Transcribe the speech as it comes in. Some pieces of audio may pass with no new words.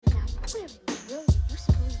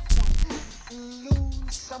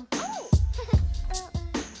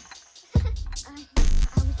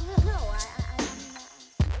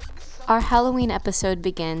Our Halloween episode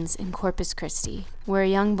begins in Corpus Christi, where a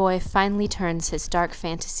young boy finally turns his dark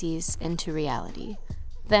fantasies into reality.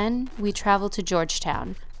 Then we travel to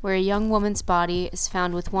Georgetown, where a young woman's body is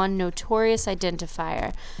found with one notorious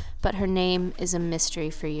identifier, but her name is a mystery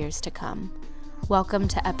for years to come. Welcome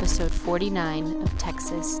to episode 49 of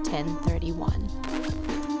Texas 1031.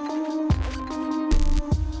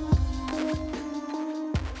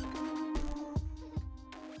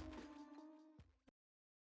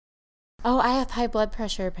 Oh, I have high blood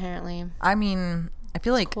pressure apparently. I mean, I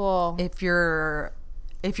feel like cool. if you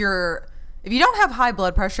don't have high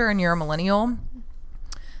blood pressure and you're a millennial,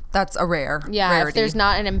 that's a rarity. If there's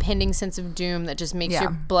not an impending sense of doom that just makes your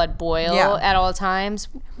blood boil at all times.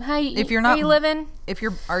 How are you living?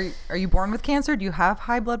 Are you born with cancer? Do you have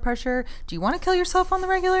high blood pressure? Do you want to kill yourself on the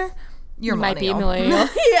regular? You might be a millennial.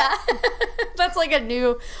 Yeah. That's like a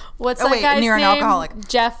new, what's that guy's name? You're an alcoholic.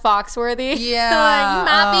 Jeff Foxworthy. Yeah. You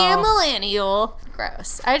might be a millennial.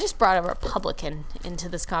 Gross. I just brought a Republican into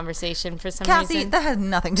this conversation for some reason. Cassie, that has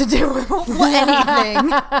nothing to do with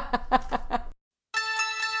anything.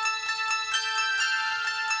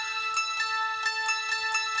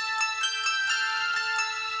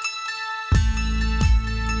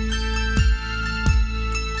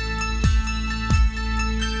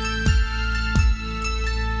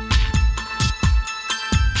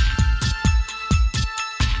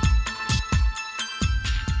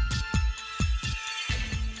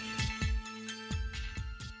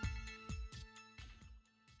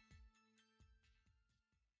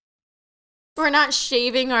 We're not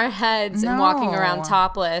shaving our heads and walking around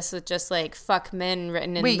topless with just like "fuck men"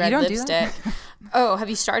 written in red lipstick. Oh,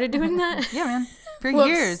 have you started doing that? Yeah, man. For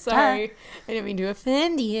years. Sorry. I didn't mean to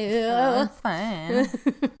offend you. That's fine.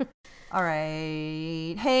 All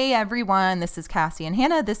right. Hey, everyone. This is Cassie and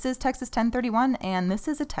Hannah. This is Texas 1031, and this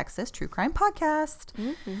is a Texas true crime podcast.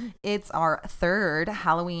 Mm-hmm. It's our third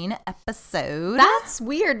Halloween episode. That's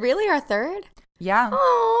weird. Really? Our third? Yeah.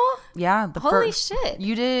 Oh. Yeah. Holy shit.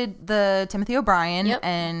 You did the Timothy O'Brien,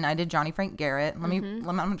 and I did Johnny Frank Garrett. I'm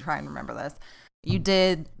going to try and remember this. You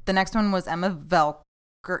did, the next one was Emma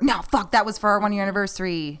Velker. No, fuck, that was for our 1 year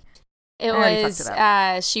anniversary. It was,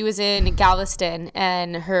 she was in Galveston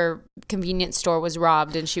and her convenience store was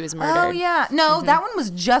robbed and she was murdered. Oh, yeah. No, that one was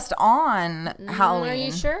just on Halloween. Are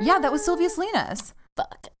you sure? Yeah, that was Sylvia Salinas.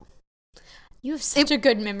 Fuck. You have such a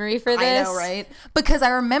good memory for this. I know, right? Because I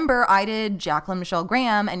remember I did Jacqueline Michelle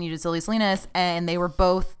Graham and you did Sylvia Salinas, and they were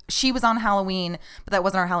both, she was on Halloween, but that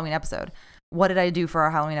wasn't our Halloween episode. What did I do for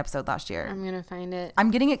our Halloween episode last year? I'm going to find it.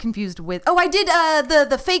 I'm getting it confused with, I did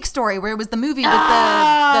the fake story where it was the movie with the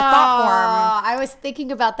thought form. I was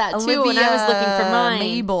thinking about that too when I was looking for mine.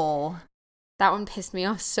 Mabel. That one pissed me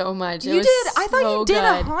off so much. You did? I thought you did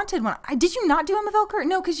a haunted one. Did you not do Emma Velker?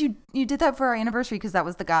 No, because you did that for our anniversary because that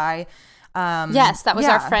was the guy. Yes, that was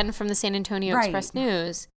our friend from the San Antonio Express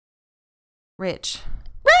News. Rich.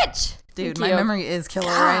 Dude, my memory is killer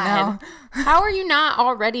right now. How are you not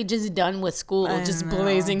already just done with school, just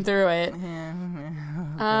blazing through it?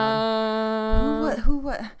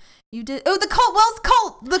 Who? You did? Oh, the Wells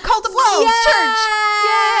Cult. The Cult of Wells Church.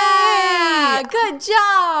 Yay! Good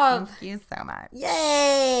job. Thank you so much.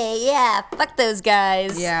 Yay! Yeah, fuck those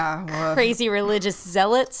guys. Yeah. Crazy religious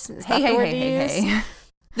zealots. Is that the word to use? Hey.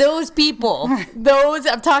 Those people.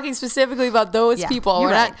 I'm talking specifically about those people.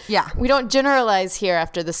 We're right. We don't generalize here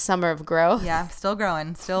after the summer of growth. Yeah, still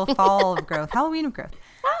growing. Still fall of growth. Halloween of growth.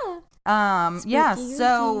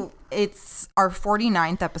 So it's our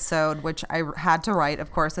 49th episode, which I had to write,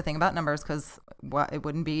 of course, a thing about numbers because it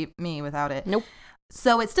wouldn't be me without it. Nope.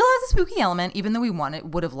 So it still has a spooky element, even though we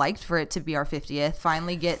would have liked for it to be our 50th,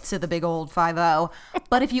 finally get to the big old 50.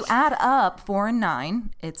 But if you add up 4 and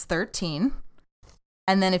 9, it's 13.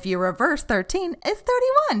 And then if you reverse 13, it's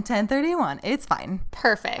 31. 1031. It's fine.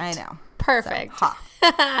 Perfect. I know. Perfect. So,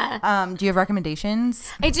 do you have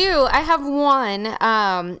recommendations? I do. I have one.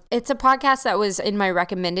 It's a podcast that was in my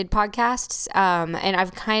recommended podcasts. And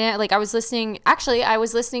I've kind of I was listening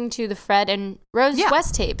to the Fred and Rose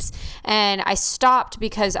West tapes, and I stopped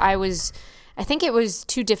because I think it was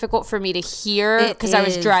too difficult for me to hear because I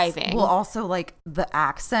was driving. Well, also like the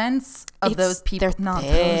accents of those people, they're not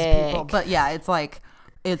thick. those people, but yeah,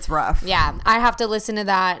 it's rough. Yeah, I have to listen to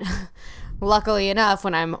that luckily enough,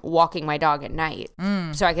 when I'm walking my dog at night,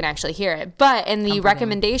 so I can actually hear it. But in the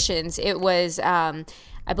recommendations, it was,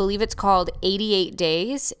 I believe it's called 88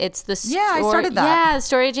 Days. It's the story. Yeah, I started that. Yeah, the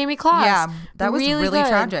story of Jamie Kloss. Yeah, that was really good.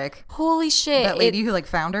 tragic. Holy shit. That lady who like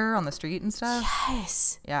found her on the street and stuff.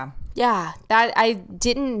 Yes. Yeah. Yeah, that I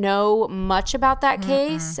didn't know much about that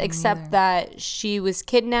case except that she was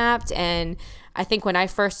kidnapped, and I think when I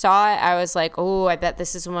first saw it, I was like, oh, I bet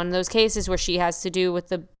this is one of those cases where she has to do with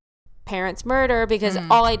the parents' murder, because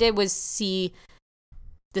all I did was see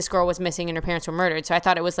this girl was missing and her parents were murdered. So I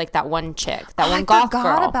thought it was like that one chick, that one goth girl.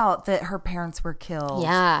 I forgot about that her parents were killed.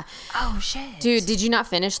 Yeah. Oh, shit. Dude, did you not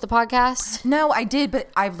finish the podcast? No, I did, but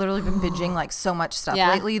I've literally been binging like so much stuff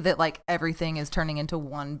Yeah. lately that like everything is turning into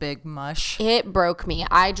one big mush. It broke me.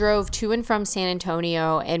 I drove to and from San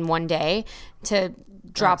Antonio in one day to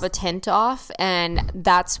drop a tent off, and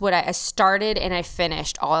that's what I started and I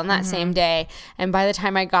finished all on that same day. And by the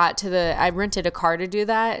time I got to I rented a car to do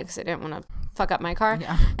that because I didn't want to fuck up my car.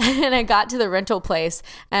 Yeah. And I got to the rental place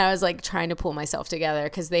and I was like trying to pull myself together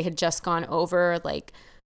because they had just gone over like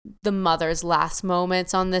the mother's last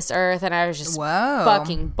moments on this earth, and I was just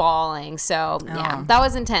fucking bawling. So yeah, that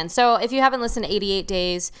was intense. So if you haven't listened to 88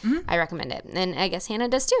 Days, I recommend it. And I guess Hannah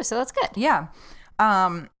does too, so that's good. Yeah.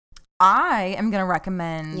 I am going to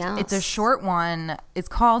recommend, it's a short one. It's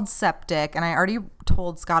called Septic, and I already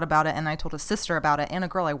told Scott about it, and I told his sister about it, and a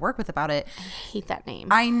girl I work with about it. I hate that name.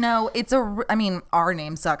 I know. I mean, our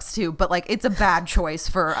name sucks too, but like it's a bad choice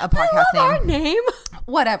for a podcast I love our name.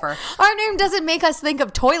 Whatever. Our name doesn't make us think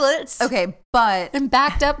of toilets. Okay, but... And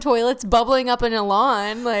backed up toilets bubbling up in a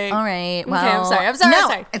lawn. Like, all right, well... Okay, I'm sorry.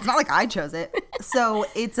 No, it's not like I chose it. So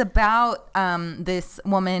it's about this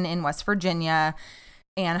woman in West Virginia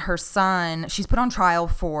and her son. She's put on trial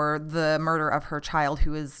for the murder of her child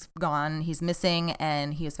who is gone. He's missing,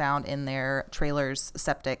 and he is found in their trailer's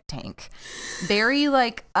septic tank. Very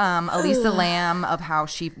like Elisa Lamb of how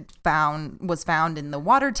she was found in the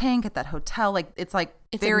water tank at that hotel. Like it's like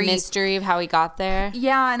it's very a mystery of how he got there.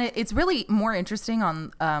 Yeah, and it's really more interesting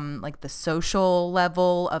on like the social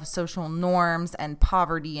level of social norms and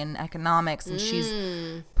poverty and economics. And she's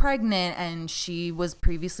pregnant, and she was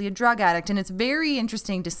previously a drug addict, and it's very interesting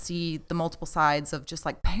to see the multiple sides of just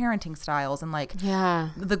like parenting styles and like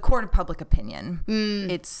the court of public opinion.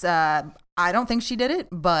 It's I don't think she did it,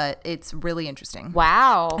 but it's really interesting.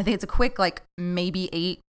 Wow. I think it's a quick like maybe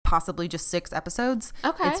 8, possibly just 6 episodes.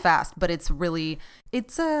 Okay. It's fast, but it's I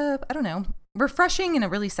don't know, refreshing in a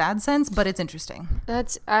really sad sense, but it's interesting.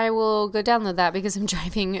 I will go download that because I'm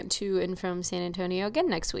driving to and from San Antonio again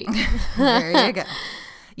next week. There you go.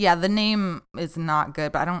 Yeah, the name is not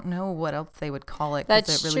good, but I don't know what else they would call it.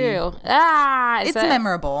 That's it really, true. It's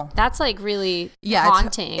memorable. That's like really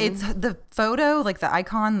haunting. It's the photo, like the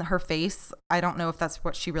icon, her face. I don't know if that's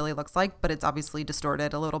what she really looks like, but it's obviously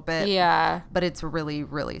distorted a little bit. Yeah. But it's really,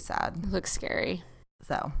 really sad. It looks scary.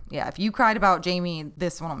 So, yeah, if you cried about Jamie,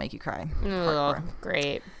 this one will make you cry. Oh,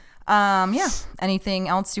 great. Yeah. Anything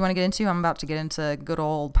else you want to get into? I'm about to get into good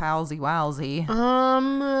old palsy wowsy.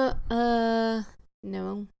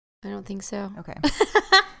 No, I don't think so. Okay.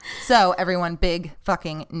 So, everyone, big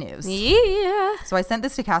fucking news. Yeah. So, I sent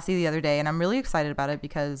this to Cassie the other day, and I'm really excited about it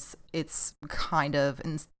because it's kind of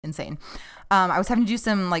insane. I was having to do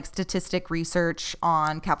some like statistic research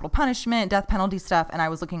on capital punishment, death penalty stuff, and I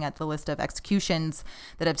was looking at the list of executions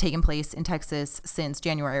that have taken place in Texas since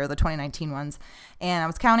January, or the 2019 ones. And I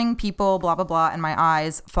was counting people, blah, blah, blah, and my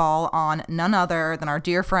eyes fall on none other than our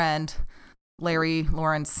dear friend, Larry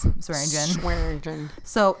Lawrence Swearingen.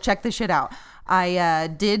 So check this shit out. I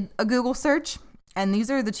did a Google search, and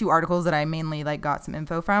these are the 2 articles that I mainly like got some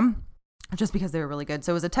info from, just because they were really good.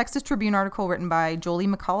 So it was a Texas Tribune article written by Jolie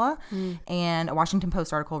McCullough and a Washington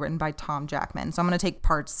Post article written by Tom Jackman. So I'm going to take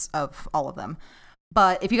parts of all of them.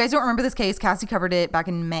 But if you guys don't remember this case, Cassie covered it back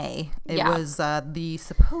in May. It was the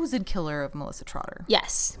supposed killer of Melissa Trotter.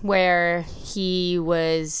 Yes, where he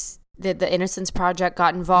was... The Innocence Project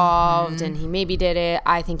got involved, and he maybe did it.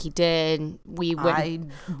 I think he did. We talked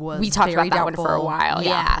about that one for a while.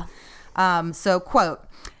 Yeah. So, quote,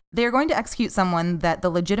 "They're going to execute someone that the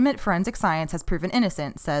legitimate forensic science has proven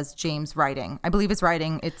innocent," says James Writing. I believe it's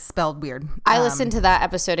Writing. It's spelled weird. I listened to that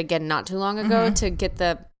episode again not too long ago to get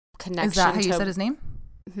the connection. Is that how you said his name?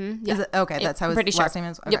 Yeah. Is it? Okay, that's how his last name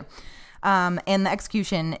is? Okay. Yep. And the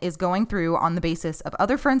execution is going through on the basis of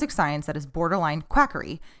other forensic science that is borderline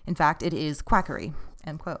quackery. In fact, it is quackery,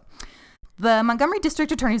 end quote. The Montgomery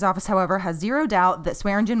District Attorney's Office, however, has zero doubt that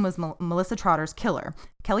Swearingen was Melissa Trotter's killer.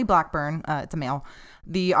 Kelly Blackburn, it's a male,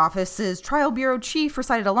 the office's trial bureau chief,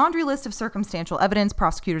 recited a laundry list of circumstantial evidence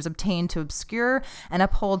prosecutors obtained to obscure and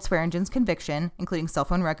uphold Swearingen's conviction, including cell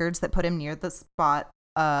phone records that put him near the spot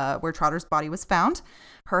where Trotter's body was found,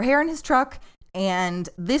 her hair in his truck, and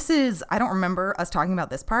this is, I don't remember us talking about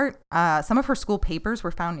this part. Some of her school papers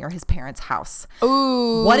were found near his parents' house.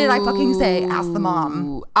 Ooh. What did I fucking say? Ask the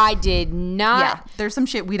mom. I did not. Yeah, there's some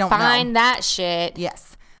shit we don't find know. that shit.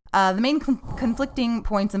 Yes. The main conflicting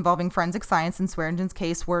points involving forensic science in Swearingen's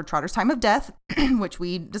case were Trotter's time of death, which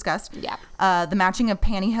we discussed. Yeah. The matching of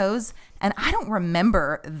pantyhose, and I don't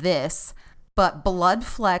remember this, but blood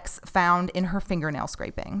flecks found in her fingernail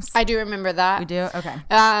scrapings. I do remember that. We do? Okay.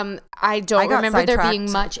 I don't remember there being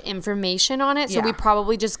sidetracked. much information on it, so Yeah. we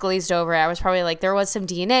probably just glazed over it. I was probably like, there was some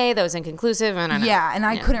DNA that was inconclusive, and I don't know. Yeah, and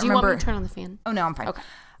I couldn't Do you remember. want me to turn on the fan? Oh, no, I'm fine. Okay.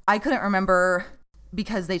 I couldn't remember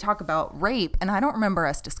because they talk about rape, and I don't remember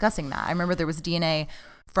us discussing that. I remember there was DNA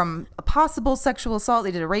from a possible sexual assault.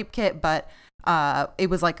 They did a rape kit, but it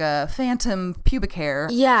was like a phantom pubic hair.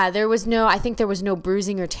 Yeah, I think there was no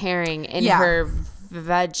bruising or tearing in Yeah. her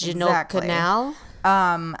vaginal Exactly. canal.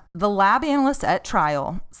 The lab analyst at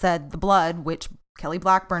trial said the blood, which Kelly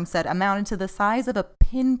Blackburn said amounted to the size of a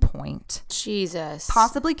pinpoint, Jesus.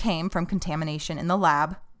 possibly came from contamination in the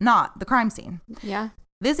lab, not the crime scene. Yeah.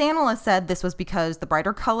 This analyst said this was because the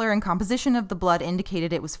brighter color and composition of the blood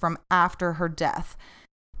indicated it was from after her death.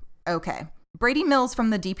 Okay. Brady Mills from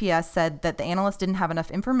the DPS said that the analyst didn't have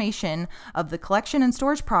enough information of the collection and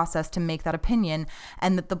storage process to make that opinion,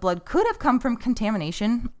 and that the blood could have come from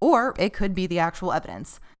contamination, or it could be the actual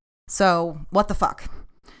evidence. So, what the fuck?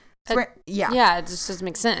 Yeah, it just doesn't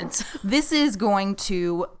make sense. This is going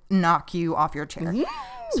to knock you off your chair.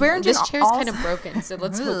 Swearingen This chair's also- kind of broken, so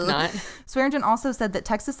let's hope not. Swearingen also said that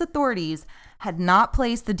Texas authorities had not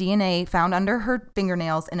placed the DNA found under her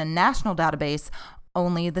fingernails in a national database,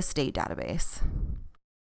 only the state database.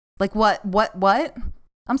 Like what?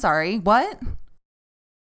 I'm sorry, what?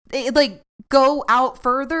 Like go out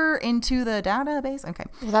further into the database? Okay.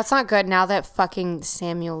 Well, that's not good now that fucking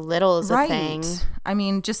Samuel Little is a thing. I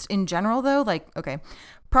mean, just in general though, like, okay.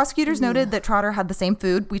 Prosecutors noted that Trotter had the same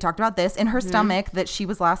food, we talked about this, in her stomach that she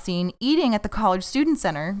was last seen eating at the college student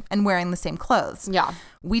center and wearing the same clothes. Yeah.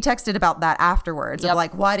 We texted about that afterwards. Yep. Of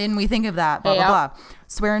like, why didn't we think of that? Blah, Yep. blah, blah.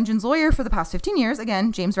 Swearingen's lawyer for the past 15 years,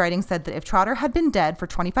 again, James Writing, said that if Trotter had been dead for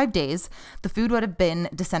 25 days, the food would have been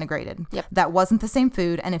disintegrated. Yep. That wasn't the same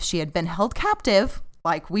food. And if she had been held captive,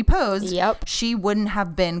 like we posed, Yep. she wouldn't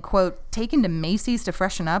have been, quote, taken to Macy's to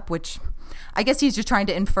freshen up, which I guess he's just trying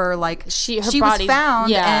to infer, like, Her she was body- found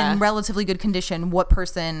yeah. in relatively good condition. What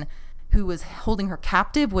person who was holding her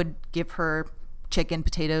captive would give her chicken,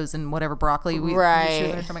 potatoes, and whatever broccoli Right.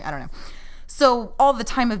 she was from? I don't know. So all the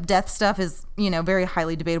time of death stuff is, very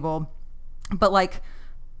highly debatable. But like,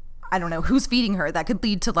 I don't know who's feeding her. That could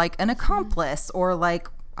lead to like an accomplice or like,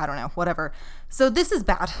 I don't know, whatever. So this is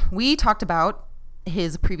bad. We talked about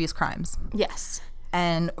his previous crimes. Yes.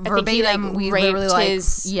 And I think he, verbatim, like, we raped literally like,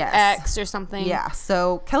 his yes. ex or something. Yeah.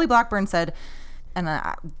 So Kelly Blackburn said, and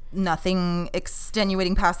nothing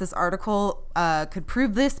extenuating past this article could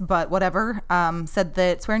prove this, but whatever, said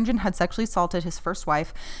that Swearingen had sexually assaulted his first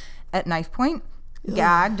wife at knife point,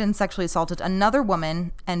 gagged and sexually assaulted another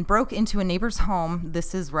woman, and broke into a neighbor's home,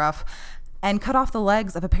 this is rough, and cut off the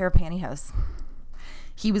legs of a pair of pantyhose.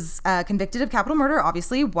 He was convicted of capital murder,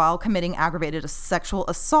 obviously, while committing aggravated sexual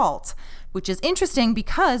assault, which is interesting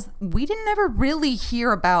because we didn't ever really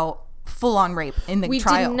hear about full-on rape in the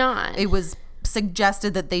trial. We did not. It was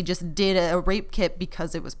suggested that they just did a rape kit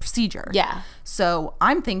because it was procedure. Yeah. So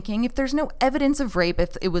I'm thinking if there's no evidence of rape,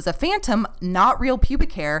 if it was a phantom, not real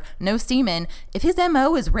pubic hair, no semen, if his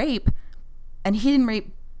MO is rape and he didn't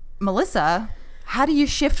rape Melissa, how do you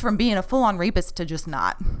shift from being a full-on rapist to just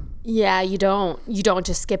not? Yeah, you don't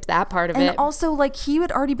just skip that part of And it. also, like, he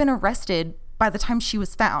had already been arrested by the time she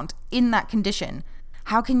was found in that condition.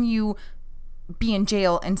 How can you be in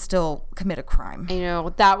jail and still commit a crime?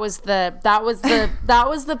 That was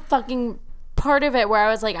the fucking part of it where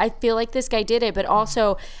I was like, I feel like this guy did it, but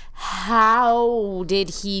also how did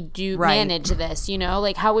he manage this?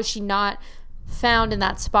 Like, how was she not found in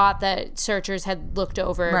that spot that searchers had looked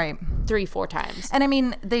over 3-4 times? And I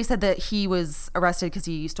mean, they said that he was arrested because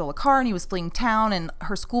he stole a car and he was fleeing town and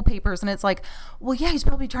her school papers. And it's like, well, yeah, he's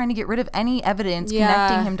probably trying to get rid of any evidence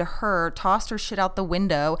connecting him to her, tossed her shit out the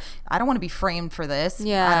window. I don't want to be framed for this.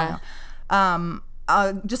 Yeah. I don't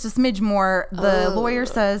know. Just a smidge more. The lawyer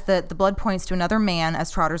says that the blood points to another man as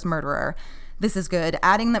Trotter's murderer. This is good.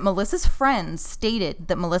 Adding that Melissa's friends stated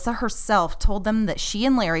that Melissa herself told them that she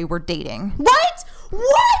and Larry were dating.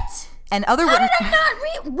 What? And How did I not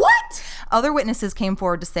read? What? Other witnesses came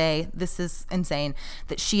forward to say, this is insane,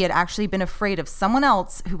 that she had actually been afraid of someone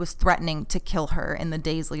else who was threatening to kill her in the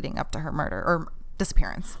days leading up to her murder or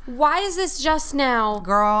disappearance. Why is this just now?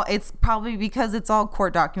 Girl, it's probably because it's all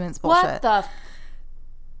court documents bullshit. What the?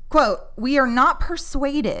 Quote, we are not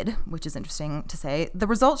persuaded, which is interesting to say, the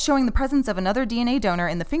results showing the presence of another DNA donor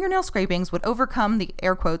in the fingernail scrapings would overcome the,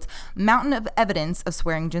 air quotes, mountain of evidence of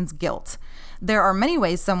Swearingen's guilt. There are many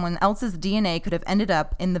ways someone else's DNA could have ended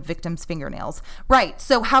up in the victim's fingernails. Right.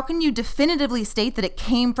 So how can you definitively state that it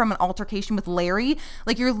came from an altercation with Larry?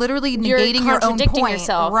 Like, you're literally negating your own point.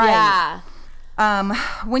 Yourself. Right. Yeah.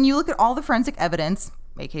 When you look at all the forensic evidence,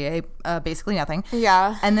 aka basically nothing.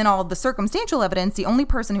 Yeah. And then all of the circumstantial evidence, the only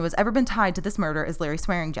person who has ever been tied to this murder is Larry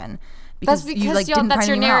Swearingen. That's because that's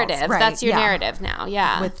your narrative. Right. That's your narrative now.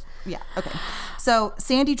 Yeah. Okay. So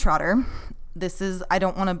Sandy Trotter, this is, I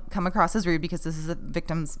don't want to come across as rude because this is a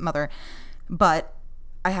victim's mother, but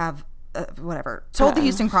I have told the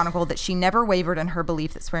Houston Chronicle that she never wavered in her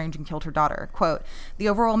belief that Swearingen killed her daughter. Quote, the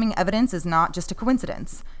overwhelming evidence is not just a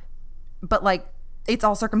coincidence, but like, it's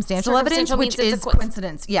all circumstantial evidence, which is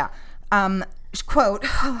coincidence. Yeah. Quote,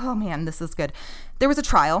 oh man, this is good. There was a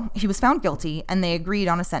trial. He was found guilty and they agreed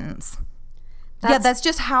on a sentence. That's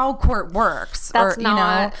just how court works. That's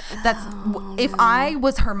if I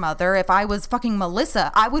was her mother, if I was fucking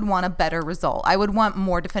Melissa, I would want a better result. I would want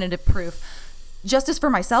more definitive proof. Justice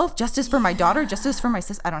for myself, justice for my daughter, justice for my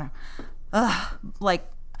sister. I don't know.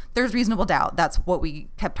 There's reasonable doubt. That's what we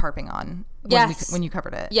kept harping on when you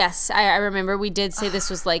covered it. Yes, I remember we did say this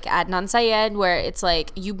was like Adnan Syed, where it's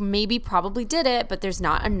like you maybe probably did it, but there's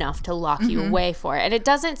not enough to lock you away for it. And it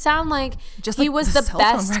doesn't sound like he was the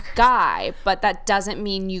best guy, but that doesn't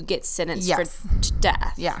mean you get sentenced for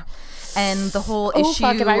death. Yeah. And the whole issue. Oh,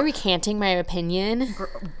 fuck. Am I recanting my opinion?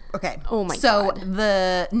 Okay. Oh, my God. God. So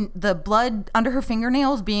the blood under her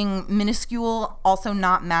fingernails being minuscule, also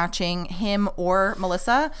not matching him or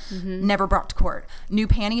Melissa, never brought to court. New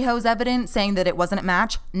pantyhose evidence saying that it wasn't a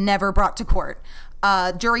match, never brought to court.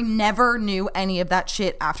 Jury never knew any of that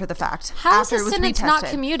shit after the fact. How is his sentence not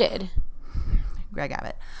commuted? Greg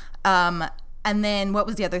Abbott. And then what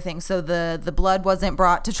was the other thing? So the blood wasn't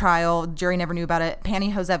brought to trial. Jury never knew about it.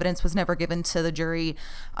 Pantyhose evidence was never given to the jury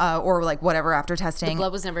or like whatever after testing. The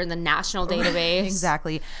blood was never in the national database.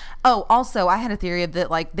 Exactly. Oh, also, I had a theory of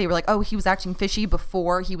that, like, they were like, oh, he was acting fishy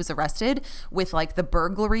before he was arrested with, like, the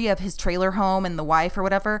burglary of his trailer home and the wife or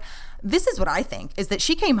whatever. This is what I think, is that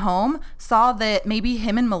she came home, saw that maybe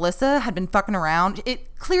him and Melissa had been fucking around.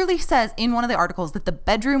 It clearly says in one of the articles that the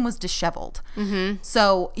bedroom was disheveled.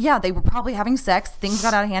 So, yeah, they were probably having sex. Things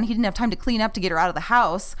got out of hand. He didn't have time to clean up to get her out of the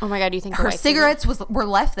house. Oh, my God, do you think her cigarettes were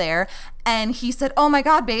left there? And he said, oh, my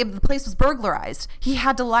God, babe, the place was burglarized. He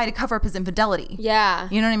had to lie to cover up his infidelity. Yeah.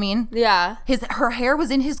 You know what I mean? Yeah. Her hair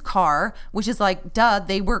was in his car, which is like, duh,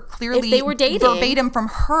 they were clearly if they were dating. Verbatim from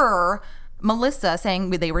her, Melissa, saying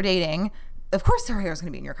they were dating. Of course her hair is going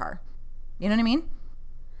to be in your car. You know what I mean?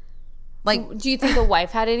 Like, do you think the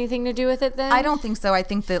wife had anything to do with it then? I don't think so. I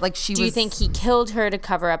think that like Do you think he killed her to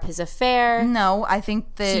cover up his affair? No, I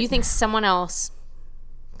think that. So you think someone else?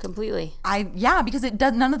 Completely. Because it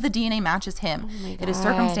does, none of the DNA matches him. Oh my God. It is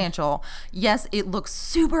circumstantial. Yes, it looks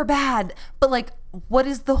super bad, but like, what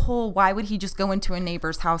is the whole, why would he just go into a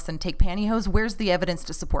neighbor's house and take pantyhose? Where's the evidence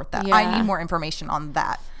to support that? Yeah. I need more information on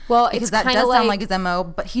that. Well, because it's that kind does of sound like his MO,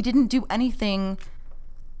 but he didn't do anything.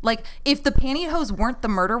 Like, if the pantyhose weren't the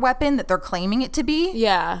murder weapon that they're claiming it to be.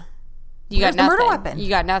 Yeah. You got nothing. The murder weapon. You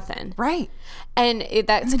got nothing. Right. And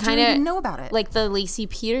that's kind of didn't know about it. Like the Lacey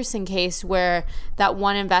Peterson case where that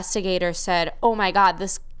one investigator said, oh my God,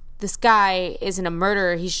 this guy isn't a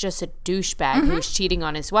murderer. He's just a douchebag who's cheating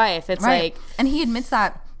on his wife. It's like. And he admits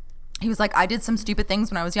that. He was like, I did some stupid things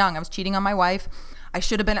when I was young. I was cheating on my wife. I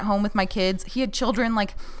should have been at home with my kids. He had children.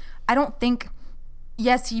 Like, I don't think.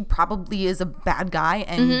 Yes, he probably is a bad guy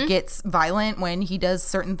and gets violent when he does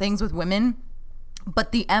certain things with women.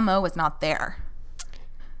 But the MO is not there.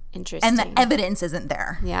 Interesting. And the evidence isn't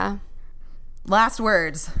there. Yeah. Last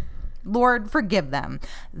words. Lord, forgive them.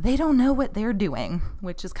 They don't know what they're doing,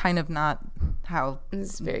 which is kind of not how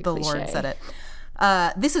the Lord said it.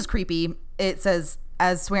 This is creepy. It says,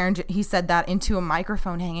 as Swearingen, he said that into a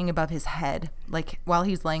microphone hanging above his head, like while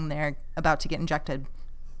he's laying there about to get injected.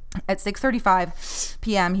 At 6:35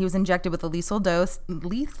 p.m., he was injected with a lethal dose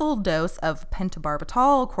of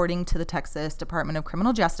pentobarbital, according to the Texas Department of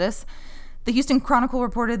Criminal Justice. The Houston Chronicle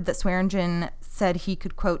reported that Swearingen said he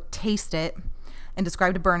could, quote, taste it. and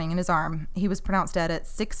described a burning in his arm. He was pronounced dead at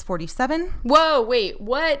 6:47. Whoa, wait,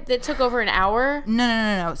 what? That took over an hour?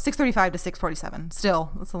 No. 6:35 to 6:47.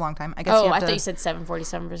 Still, that's a long time. I guess. Oh, I thought you said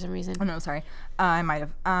 7:47 for some reason. Oh no, sorry. I might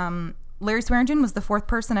have. Larry Swearingen was the 4th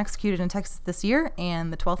person executed in Texas this year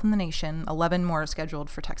and the 12th in the nation. 11 more are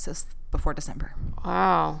scheduled for Texas before December.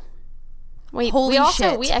 Wow. Wait, Holy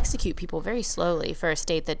shit. we execute people very slowly for a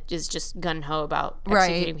state that is just gung-ho about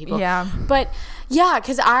executing people. Yeah. But yeah,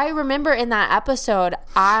 because I remember in that episode,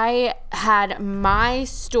 I had my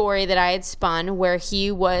story that I had spun where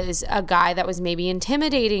he was a guy that was maybe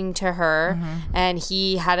intimidating to her and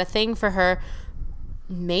he had a thing for her.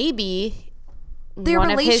 Maybe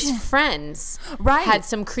one of his friends had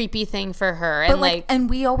some creepy thing for her. But and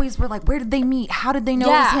we always were like, where did they meet? How did they know it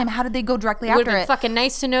was him? How did they go directly after it? Would have been fucking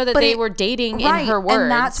nice to know that they were dating in her words.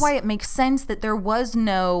 And that's why it makes sense that there was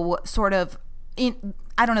no sort of,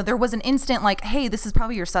 I don't know, there was an instant like, hey, this is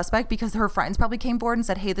probably your suspect, because her friends probably came forward and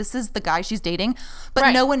said, hey, this is the guy she's dating.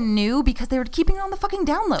 But no one knew because they were keeping it on the fucking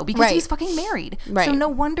down low because he's fucking married. So no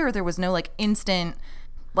wonder there was no like instant,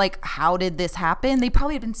 like, how did this happen? They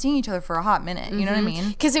probably had been seeing each other for a hot minute. You know what I mean?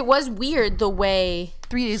 Because it was weird the way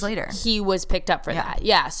 3 days later he was picked up for that.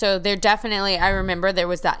 Yeah. So there definitely, I remember there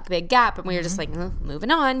was that big gap and we were just like,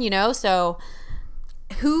 moving on, you know? So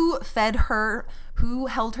who fed her? Who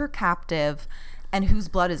held her captive? And whose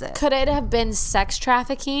blood is it? Could it have been sex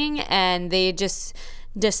trafficking and they just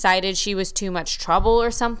decided she was too much trouble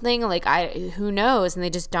or something? Like, who knows? And they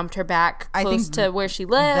just dumped her back close to where she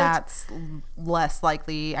lived. That's less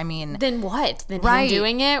likely. I mean, then what? Than him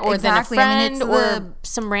doing it, or then a friend, or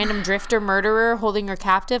some random drifter murderer holding her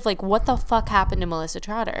captive? Like, what the fuck happened to Melissa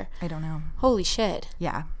Trotter? I don't know. Holy shit.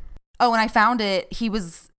 Yeah. Oh, and I found it. He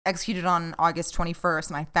was executed on August 21st,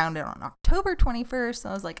 and I found it on October 21st. So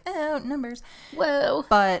I was like, oh, numbers. Whoa.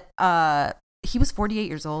 But he was 48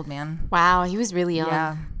 years old, man. Wow, he was really young.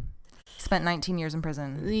 Yeah. He spent 19 years in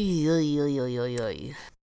prison.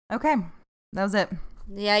 Okay, that was it.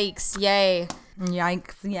 Yikes, yay.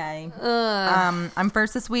 Yikes, yay. I'm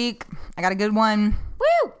first this week. I got a good one.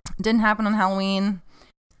 Woo! Didn't happen on Halloween,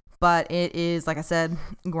 but it is, like I said,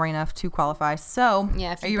 gory enough to qualify. So,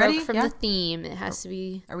 yeah, if are you ready? From the theme, it has to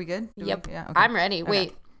be. Are we good? Yep. Yeah. Okay. I'm ready. Okay.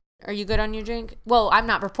 Wait. Are you good on your drink? Well, I'm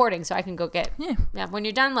not reporting, so I can go get. Yeah. When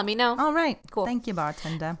you're done, let me know. All right. Cool. Thank you,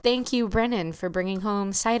 bartender. Thank you, Brennan, for bringing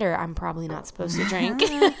home cider I'm probably not supposed to drink.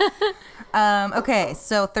 Okay,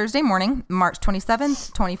 so Thursday morning, March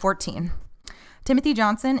 27th, 2014. Timothy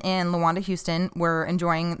Johnson and LaWanda Houston were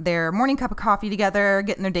enjoying their morning cup of coffee together,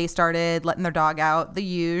 getting their day started, letting their dog out, the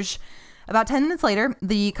usual. About 10 minutes later,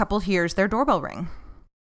 the couple hears their doorbell ring.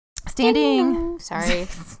 Sorry.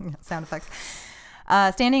 Sound effects.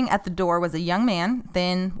 Standing at the door was a young man,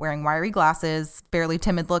 thin, wearing wiry glasses, fairly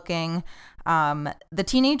timid looking. The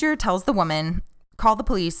teenager tells the woman, call the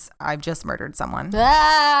police. I've just murdered someone.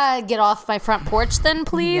 Get off my front porch then,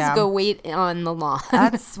 please. Yeah. Go wait on the lawn.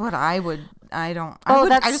 That's what I would. I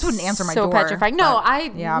just wouldn't answer my so door. Petrifying. No,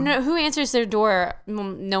 no, who answers their door?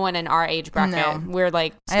 No one in our age bracket. No. We're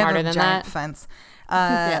like smarter than that. Fence.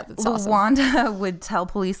 That's awesome. Wanda would tell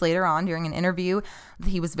police later on during an interview that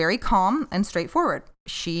he was very calm and straightforward.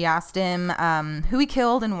 She asked him who he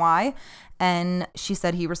killed and why, and she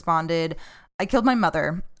said he responded, I killed my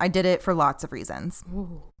mother. I did it for lots of reasons.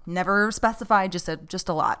 Ooh. Never specified, just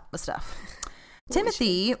a lot of stuff.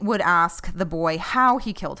 Timothy would ask the boy how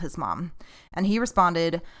he killed his mom, and he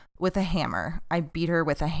responded with a hammer. I beat her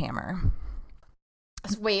with a hammer.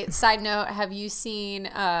 Wait, side note, have you seen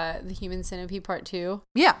The Human Centipede Part 2?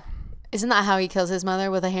 Yeah. Isn't that how he kills his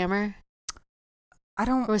mother, with a hammer?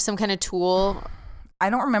 Or with some kind of tool? I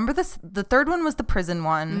don't remember this. The third one was the prison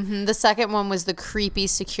one. Mm-hmm. The second one was the creepy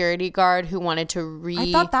security guard who wanted to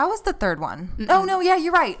I thought that was the third one. Oh, no, yeah,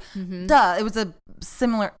 you're right. Mm-hmm. Duh, it was a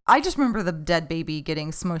similar... I just remember the dead baby getting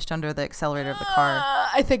smushed under the accelerator of the car.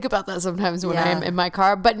 I think about that sometimes when I'm in my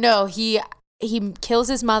car. But no, he kills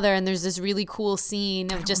his mother, and there's this really cool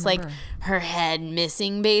scene of just like her head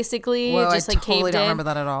missing, basically. Well, just I like totally caved don't in. remember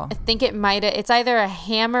that at all. I think it's either a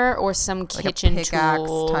hammer or some Like kitchen a pickaxe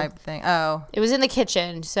tool type thing. Oh. It was in the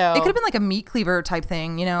kitchen, so It could have been like a meat cleaver type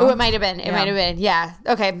thing, you know? Oh, it might have been. It might have been. Yeah.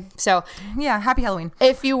 Okay. So yeah, happy Halloween.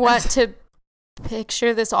 if you want to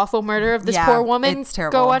picture this awful murder of this poor woman, it's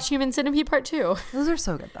terrible. go watch Human Centipede Part 2. Those are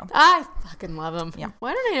so good, though. I fucking love them. Yeah.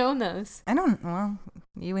 Why don't I own those? I don't... Well,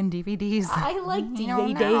 you and DVDs. I like You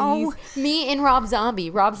don't DVDs. know. Me and Rob Zombie.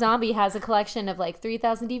 Rob Zombie has a collection of like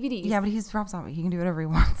 3,000 DVDs. Yeah, but he's Rob Zombie. He can do whatever he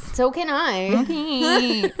wants. So can I.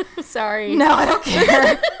 Okay. Sorry. No, I don't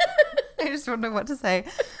care. I just don't know what to say.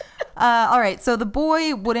 All right. So the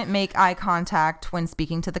boy wouldn't make eye contact when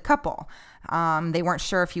speaking to the couple. They weren't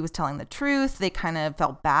sure if he was telling the truth. They kind of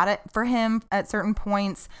felt bad for him at certain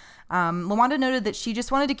points. LaWanda noted that she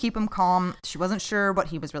just wanted to keep him calm. She wasn't sure what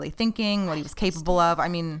he was really thinking, what he was capable of. I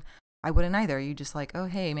mean, I wouldn't either. You just like, oh,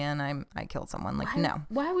 hey, man, I killed someone. Like, no.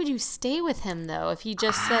 Why would you stay with him, though, if he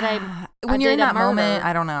just said when you're in that murder? moment,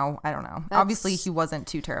 I don't know. That's Obviously, he wasn't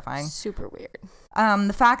too terrifying. Super weird.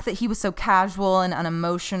 The fact that he was so casual and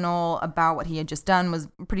unemotional about what he had just done was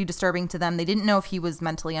pretty disturbing to them. They didn't know if he was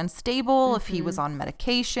mentally unstable, if he was on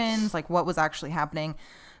medications, like what was actually happening.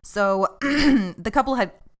 So the couple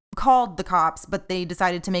had called the cops, but they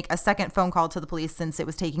decided to make a second phone call to the police since it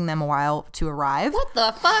was taking them a while to arrive. What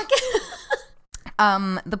the fuck?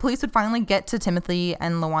 The police would finally get to Timothy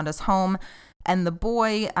and LaWanda's home, and the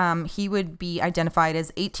boy, he would be identified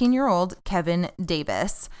as 18-year-old Kevin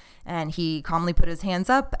Davis, and he calmly put his hands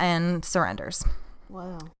up and surrenders.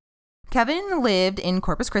 Wow. Kevin lived in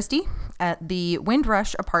Corpus Christi at the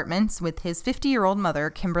Windrush Apartments with his 50-year-old mother,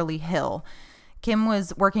 Kimberly Hill. Kim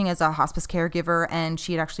was working as a hospice caregiver, and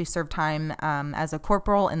she had actually served time as a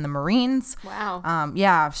corporal in the Marines. Wow.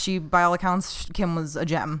 Yeah, by all accounts, Kim was a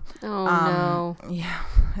gem. Oh, no. Yeah,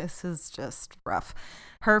 this is just rough.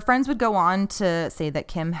 Her friends would go on to say that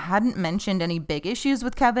Kim hadn't mentioned any big issues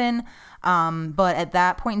with Kevin, but at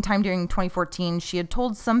that point in time during 2014, she had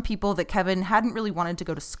told some people that Kevin hadn't really wanted to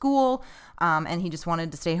go to school, and he just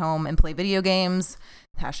wanted to stay home and play video games.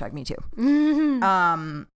 Hashtag me too.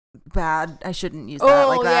 Mm-hmm. Bad. I shouldn't use that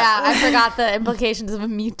like that. Yeah, I forgot the implications of a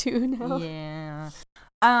Me Too now.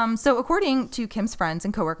 Yeah. So according to Kim's friends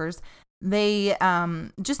and coworkers, they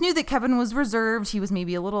just knew that Kevin was reserved. He was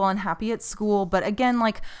maybe a little unhappy at school. But again,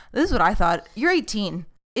 like, this is what I thought. You're 18.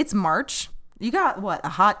 It's March. You got, what, a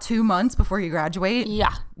hot 2 months before you graduate?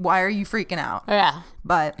 Yeah. Why are you freaking out? Yeah.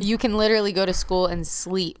 But you can literally go to school and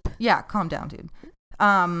sleep. Yeah, calm down, dude.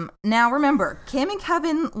 Now remember, Kim and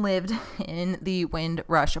Kevin lived in the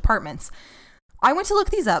Windrush Apartments. I went to look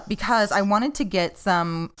these up because I wanted to get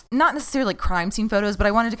some, not necessarily crime scene photos, but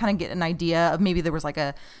I wanted to kind of get an idea of maybe there was like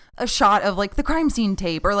a shot of like the crime scene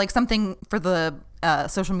tape or like something for the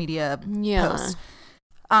social media post.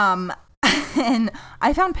 And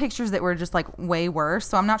I found pictures that were just like way worse.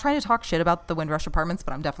 So I'm not trying to talk shit about the Windrush Apartments,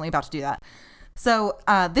 but I'm definitely about to do that. So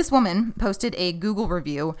this woman posted a Google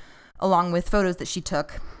review along with photos that she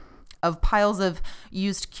took of piles of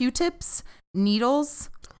used Q-tips, needles,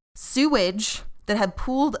 sewage that had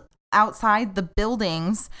pooled outside the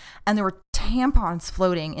buildings, and there were tampons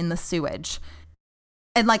floating in the sewage.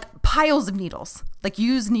 And like piles of needles, like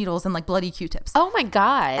used needles and like bloody Q-tips. Oh my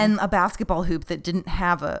God. And a basketball hoop that didn't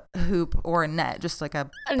have a hoop or a net, just like a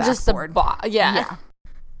backboard. Yeah.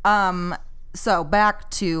 So back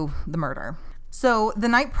to the murder. So the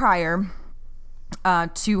night prior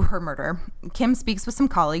to her murder, Kim speaks with some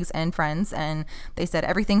colleagues and friends, and they said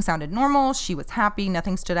everything sounded normal. She was happy.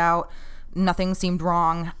 Nothing stood out. Nothing seemed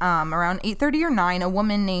wrong. Around 8:30 or 9, a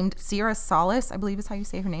woman named Sierra Solis, I believe is how you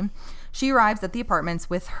say her name, she arrives at the apartments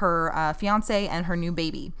with her fiance and her new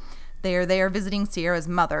baby. They are there visiting Sierra's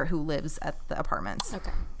mother, who lives at the apartments.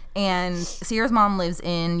 Okay. And Sierra's mom lives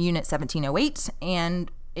in unit 1708,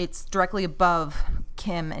 and it's directly above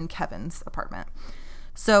Kim and Kevin's apartment.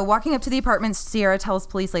 So walking up to the apartment, Sierra tells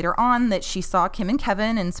police later on that she saw Kim and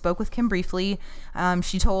Kevin and spoke with Kim briefly.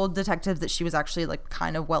 She told detectives that she was actually like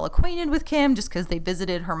kind of well acquainted with Kim just because they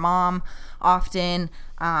visited her mom often.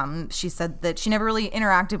 She said that she never really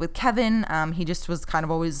interacted with Kevin. He just was kind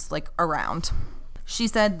of always like around. She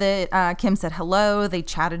said that Kim said hello, they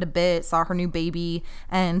chatted a bit, saw her new baby,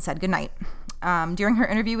 and said goodnight. During her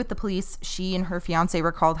interview with the police, she and her fiance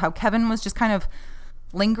recalled how Kevin was just kind of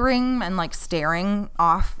lingering and like staring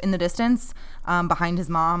off in the distance behind his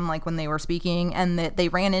mom, like when they were speaking, and that they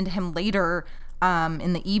ran into him later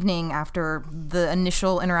in the evening after the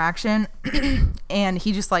initial interaction and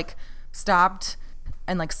he just like stopped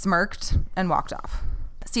and like smirked and walked off.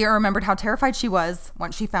 Sierra remembered how terrified she was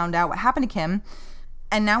once she found out what happened to Kim.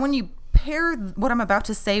 And now when you pair what I'm about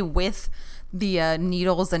to say with the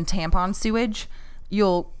needles and tampon sewage,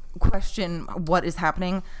 you'll question what is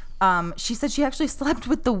happening. She said she actually slept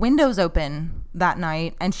with the windows open that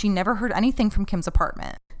night, and she never heard anything from Kim's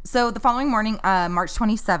apartment. So the following morning, March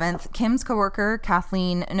 27th, Kim's coworker,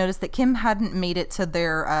 Kathleen, noticed that Kim hadn't made it to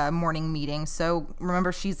their morning meeting. So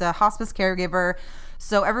remember, she's a hospice caregiver.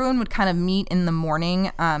 So everyone would kind of meet in the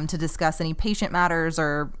morning to discuss any patient matters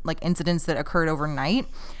or like incidents that occurred overnight.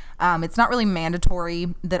 It's not really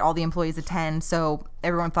mandatory that all the employees attend, so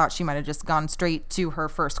everyone thought she might have just gone straight to her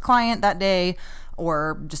first client that day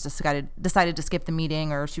or just decided to skip the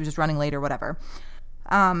meeting, or she was just running late or whatever.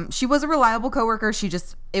 She was a reliable coworker.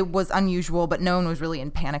 It was unusual, but no one was really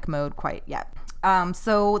in panic mode quite yet.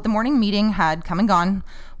 So the morning meeting had come and gone.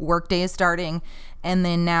 Work day is starting. And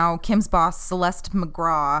then now Kim's boss, Celeste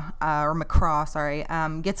McCraw,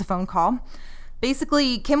 gets a phone call.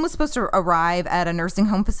 Basically, Kim was supposed to arrive at a nursing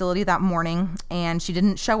home facility that morning, and she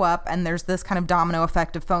didn't show up. And there's this kind of domino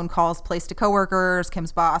effect of phone calls placed to coworkers,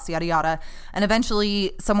 Kim's boss, yada, yada. And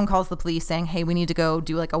eventually someone calls the police saying, hey, we need to go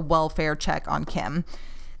do like a welfare check on Kim.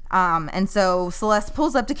 And so Celeste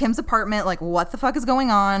pulls up to Kim's apartment, like, what the fuck is going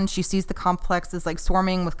on? She sees the complex is like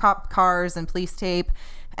swarming with cop cars and police tape.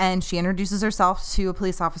 And she introduces herself to a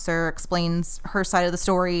police officer, explains her side of the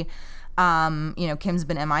story. Kim's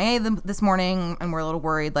been MIA this morning, and we're a little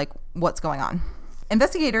worried, like, what's going on?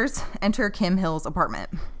 Investigators enter Kim Hill's apartment.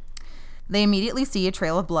 They immediately see a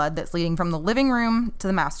trail of blood that's leading from the living room to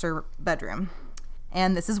the master bedroom.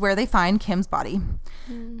 And this is where they find Kim's body.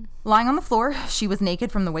 Lying on the floor, she was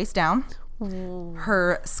naked from the waist down.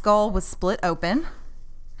 Her skull was split open.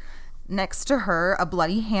 Next to her, a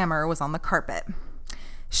bloody hammer was on the carpet.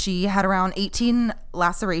 She had around 18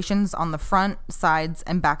 lacerations on the front, sides,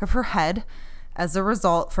 and back of her head as a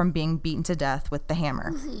result from being beaten to death with the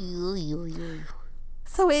hammer.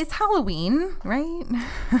 So it's Halloween, right?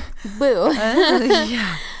 Boo.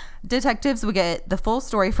 Yeah. Detectives would get the full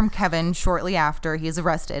story from Kevin shortly after he is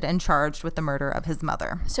arrested and charged with the murder of his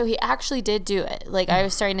mother. So he actually did do it. Like, I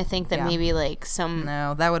was starting to think that maybe like some...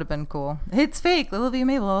 No, that would have been cool. It's fake. Olivia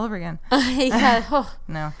Mabel all over again. Yeah. Oh,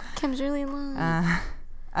 no. Kim's really in love.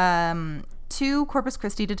 2 Corpus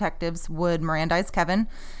Christi detectives would Mirandize Kevin,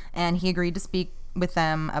 and he agreed to speak with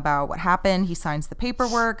them about what happened. He signs the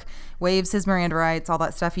paperwork, waives his Miranda rights, all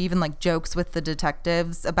that stuff. He even like jokes with the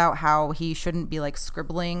detectives about how he shouldn't be like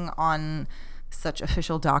scribbling on such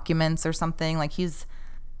official documents or something. Like, he's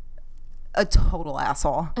a total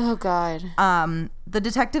asshole. Oh God. The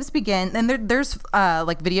detectives begin, and there's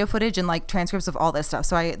like video footage and like transcripts of all this stuff.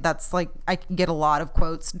 So I can get a lot of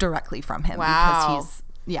quotes directly from him. Wow. Because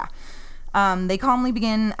they calmly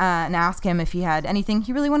begin and ask him if he had anything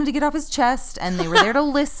he really wanted to get off his chest, and they were there to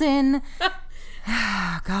listen.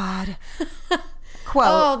 God. Quote.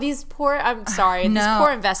 Oh, these poor, I'm sorry, No. these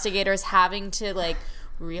poor investigators having to like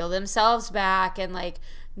reel themselves back and like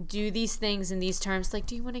do these things in these terms, like,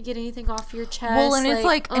 do you want to get anything off your chest? Well, and it's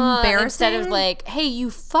like embarrassing. Instead of like, hey, you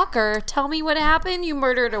fucker, tell me what happened. You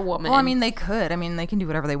murdered a woman. Well, I mean, they could. I mean, they can do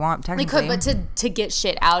whatever they want, technically. They could, but to get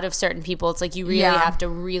shit out of certain people, it's like you really have to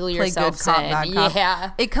reel yourself good cop, in. bad cop.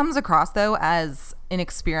 Yeah. It comes across, though, as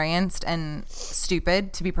inexperienced and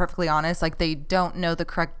stupid, to be perfectly honest. Like, they don't know the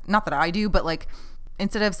correct, not that I do, but like,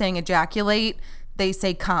 instead of saying ejaculate, they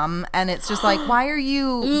say come, and it's just like, why are you...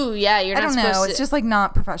 Ooh, yeah, you're not supposed to... I don't know, it's just like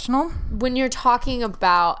not professional. When you're talking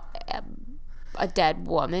about a dead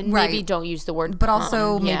woman, Right. maybe don't use the word But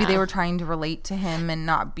also, maybe yeah. they were trying to relate to him and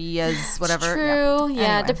not be as whatever. It's true.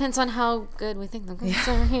 Yeah, Anyway. it depends on how good we think the girls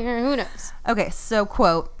are here. Who knows? Okay, so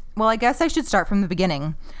quote, well, I guess I should start from the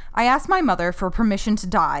beginning. I asked my mother for permission to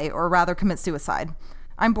die, or rather commit suicide.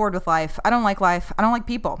 I'm bored with life. I don't like life. I don't like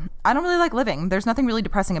people. I don't really like living. There's nothing really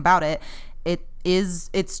depressing about it.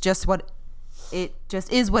 It's just what it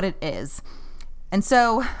is. And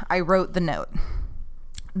so I wrote the note.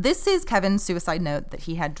 This is Kevin's suicide note that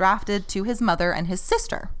he had drafted to his mother and his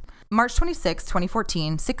sister. March 26,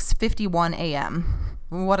 2014, 6:51 a.m.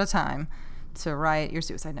 What a time to write your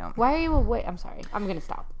suicide note. Why are you away? I'm sorry. I'm going to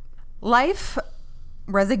stop. Life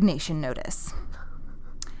resignation notice.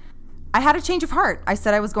 I had a change of heart. I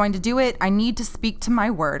said I was going to do it. I need to speak to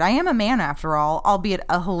my word. I am a man after all, albeit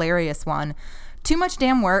a hilarious one. Too much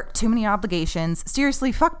damn work, too many obligations.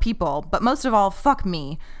 Seriously, fuck people, but most of all, fuck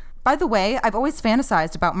me. By the way, I've always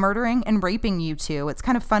fantasized about murdering and raping you two. It's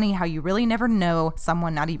kind of funny how you really never know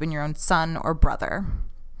someone, not even your own son or brother.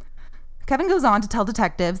 Kevin goes on to tell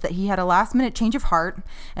detectives that he had a last-minute change of heart,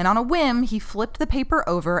 and on a whim, he flipped the paper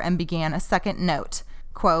over and began a second note.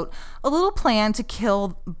 Quote, a little plan to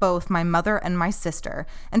kill both my mother and my sister.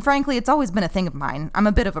 And frankly, it's always been a thing of mine. I'm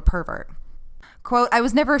a bit of a pervert. Quote, I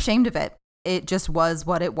was never ashamed of it. It just was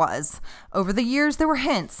what it was. Over the years, there were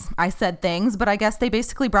hints. I said things, but I guess they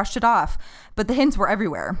basically brushed it off. But the hints were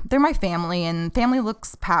everywhere. They're my family, and family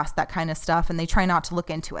looks past that kind of stuff, and they try not to look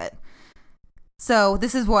into it. So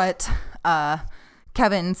this is what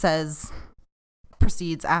Kevin says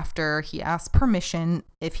proceeds after he asks permission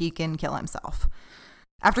if he can kill himself.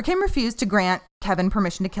 After Kim refused to grant Kevin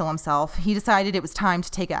permission to kill himself, he decided it was time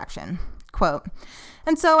to take action. Quote,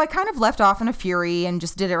 and so I kind of left off in a fury and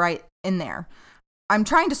just did it right in there. I'm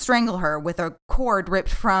trying to strangle her with a cord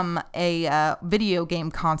ripped from a video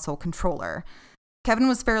game console controller. Kevin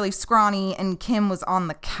was fairly scrawny and Kim was on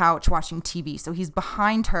the couch watching TV. So he's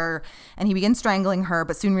behind her and he begins strangling her,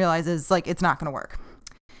 but soon realizes like it's not going to work.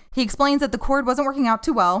 He explains that the cord wasn't working out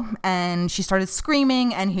too well and she started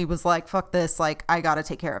screaming and he was like, fuck this, like I got to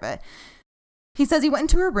take care of it. He says he went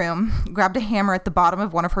into her room, grabbed a hammer at the bottom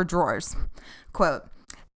of one of her drawers, quote,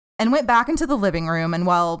 and went back into the living room and,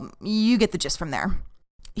 well, you get the gist from there.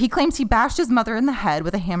 He claims he bashed his mother in the head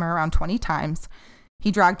with a hammer around 20 times.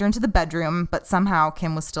 He dragged her into the bedroom, but somehow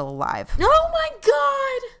Kim was still alive. Oh my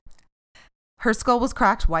God! Her skull was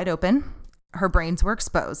cracked wide open. Her brains were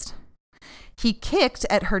exposed. He kicked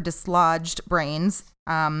at her dislodged brains,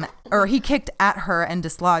 he kicked at her and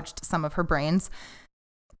dislodged some of her brains.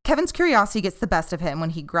 Kevin's curiosity gets the best of him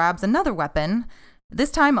when he grabs another weapon,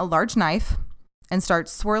 this time a large knife, and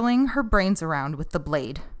starts swirling her brains around with the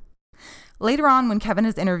blade. Later on, when Kevin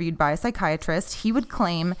is interviewed by a psychiatrist, he would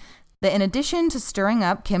claim that in addition to stirring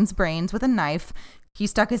up Kim's brains with a knife, he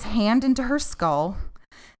stuck his hand into her skull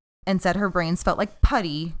and said her brains felt like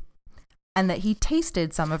putty and that he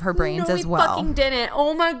tasted some of her brains as well. No, he fucking didn't.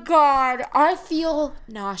 Oh my God. I feel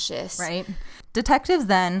nauseous. Right? Detectives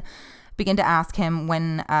then begin to ask him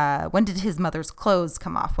when did his mother's clothes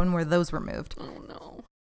come off? When were those removed? Oh no.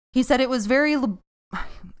 He said it was very,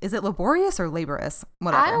 is it laborious or laborious?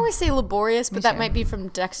 Whatever. I always say laborious, but that might be from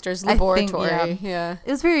Dexter's I think, Laboratory. Yeah.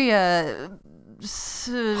 It was very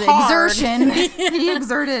exertion. He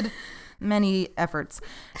exerted many efforts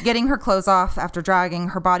getting her clothes off after dragging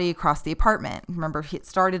her body across the apartment. Remember, it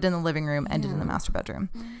started in the living room, ended in the master bedroom.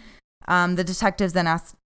 The detectives then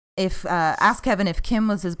asked Kevin if Kim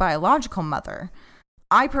was his biological mother.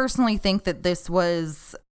 I personally think that this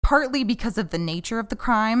was partly because of the nature of the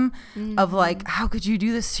crime, of like, how could you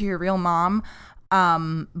do this to your real mom?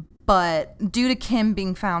 But due to Kim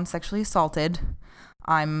being found sexually assaulted,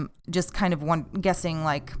 I'm just kind of guessing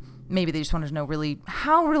like maybe they just wanted to know really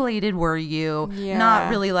how related were you? Yeah. Not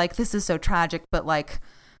really like this is so tragic, but like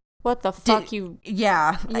what the fuck this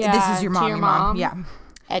is your mom, your mom. Yeah.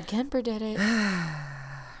 Ed Kemper did it.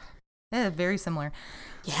 Yeah, very similar.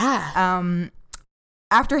 Yeah.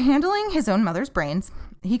 After handling his own mother's brains,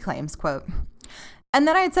 he claims, quote, and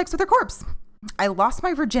then I had sex with her corpse. I lost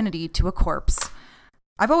my virginity to a corpse.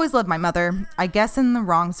 I've always loved my mother, I guess in the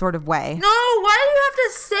wrong sort of way. No, why do you have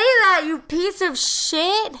to say that, you piece of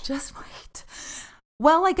shit? Just wait.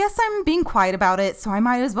 Well, I guess I'm being quiet about it, so I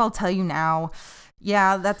might as well tell you now.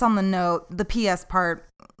 Yeah, that's on the note. The PS part.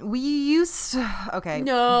 We used to have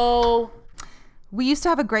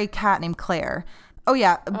a gray cat named Claire. Oh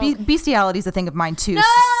yeah, bestiality is a thing of mine too. No!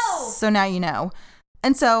 So now you know.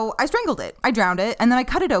 And so I strangled it, I drowned it, and then I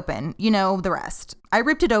cut it open. You know the rest. I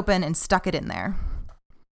ripped it open and stuck it in there.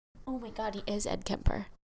 Oh my God, he is Ed Kemper.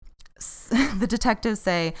 The detectives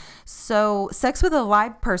say, so sex with a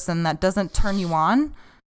live person that doesn't turn you on?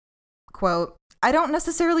 Quote, I don't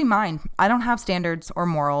necessarily mind. I don't have standards or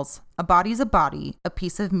morals. A body's a body, a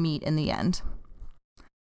piece of meat in the end.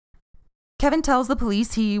 Kevin tells the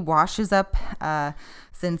police he washes up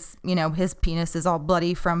since, his penis is all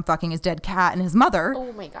bloody from fucking his dead cat and his mother.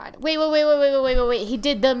 Oh my God. Wait. He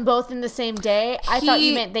did them both in the same day? I thought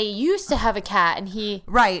you meant they used to have a cat and he...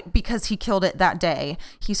 Right, because he killed it that day.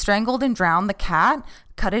 He strangled and drowned the cat,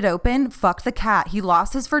 cut it open, fucked the cat. He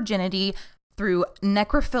lost his virginity through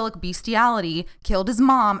necrophilic bestiality, killed his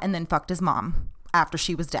mom, and then fucked his mom after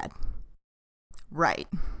she was dead. Right.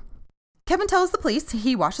 Kevin tells the police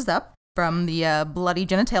he washes up from the bloody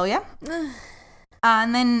genitalia.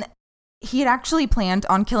 And then he had actually planned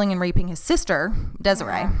on killing and raping his sister,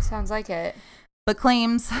 Desiree. Yeah, sounds like it. But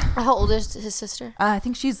claims... How old is his sister? I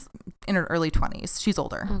think she's in her early 20s. She's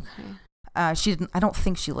older. Okay. I don't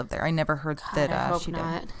think she lived there. I never heard God, that I hope she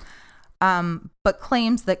not. did. But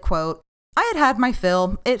claims that, quote, I had my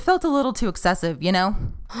fill. It felt a little too excessive, you know?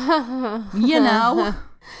 You know?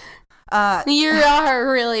 You are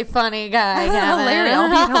a really funny guy, Kevin. Hilarious. I'll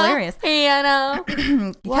be hilarious.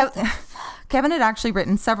 Kevin had actually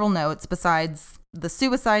written several notes besides the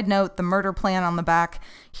suicide note, the murder plan on the back.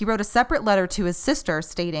 He wrote a separate letter to his sister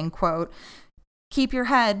stating, quote, keep your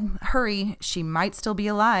head, hurry, she might still be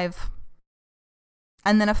alive.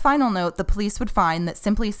 And then a final note the police would find that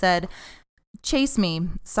simply said, chase me,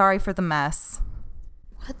 sorry for the mess.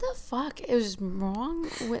 What the fuck is wrong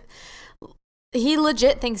with... He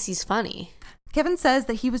legit thinks he's funny. Kevin says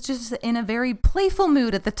that he was just in a very playful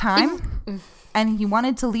mood at the time, and he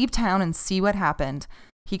wanted to leave town and see what happened.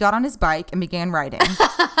 He got on his bike and began riding.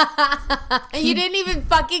 You didn't even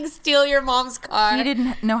fucking steal your mom's car. He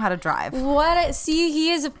didn't know how to drive. What? See,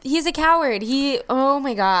 he's a coward. Oh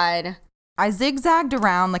my God. I zigzagged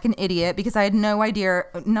around like an idiot because I had no idea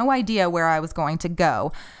where I was going to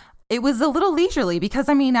go. it was a little leisurely because,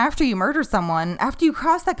 I mean, after you murder someone, after you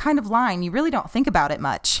cross that kind of line, you really don't think about it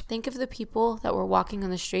much. Think of the people that were walking on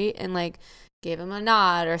the street and like gave him a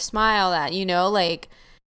nod or smile at, you know, like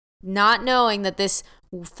not knowing that this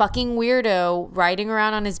fucking weirdo riding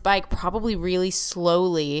around on his bike probably really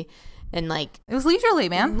slowly and like It was leisurely,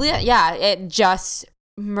 man. Yeah, it just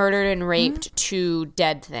murdered and raped two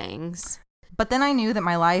dead things. But then I knew that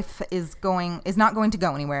my life is not going to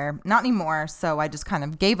go anywhere, not anymore. So I just kind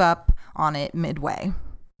of gave up on it midway.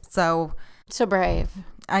 So brave.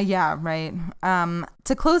 Yeah, right.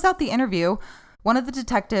 To close out the interview, one of the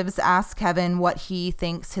detectives asks Kevin what he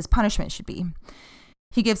thinks his punishment should be.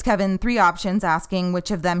 He gives Kevin 3 options, asking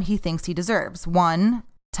which of them he thinks he deserves. 1,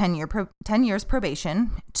 10 years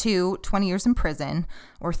probation, 2, 20 years in prison,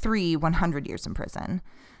 or 3, 100 years in prison.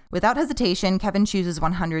 Without hesitation, Kevin chooses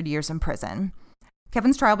 100 years in prison.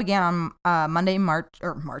 Kevin's trial began on Monday,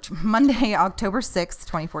 October 6th,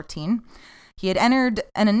 2014. He had entered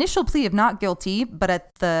an initial plea of not guilty, but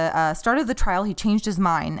at the start of the trial, he changed his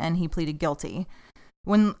mind and he pleaded guilty.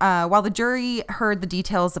 While the jury heard the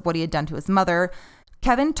details of what he had done to his mother,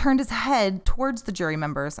 Kevin turned his head towards the jury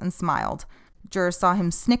members and smiled. Jurors saw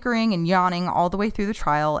him snickering and yawning all the way through the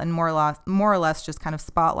trial and more or less just kind of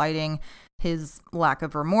spotlighting his lack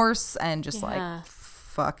of remorse and just like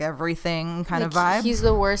fuck everything kind of vibe. He's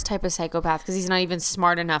the worst type of psychopath because he's not even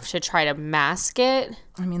smart enough to try to mask it.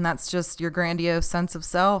 I mean, that's just your grandiose sense of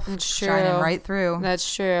self shining right through.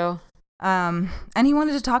 That's true. And he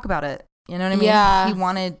wanted to talk about it. You know what I mean? Yeah. He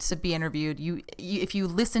wanted to be interviewed. If you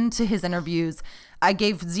listen to his interviews, I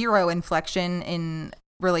gave 0 inflection in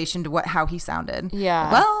relation to how he sounded.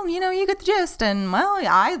 Yeah. Well, you know, you get the gist. And well,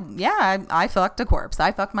 I fucked a corpse.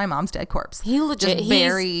 I fucked my mom's dead corpse. He legit, just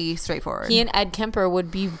very straightforward. He and Ed Kemper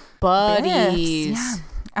would be buddies.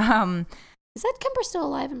 Yeah. Is Ed Kemper still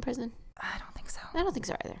alive in prison? I don't think so. I don't think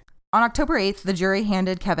so either. On October 8th, the jury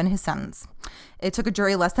handed Kevin his sentence. It took a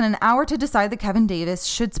jury less than an hour to decide that Kevin Davis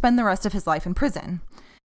should spend the rest of his life in prison.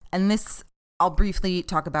 And this I'll briefly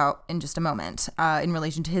talk about in just a moment in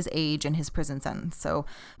relation to his age and his prison sentence. So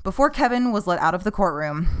before Kevin was let out of the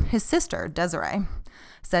courtroom, his sister, Desiree,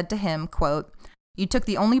 said to him, quote, "You took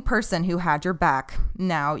the only person who had your back.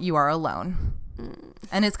 Now you are alone."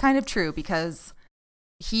 And it's kind of true because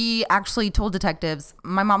he actually told detectives,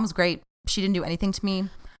 my mom was great. She didn't do anything to me.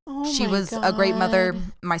 Oh she was a great mother.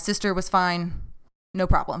 My sister was fine. No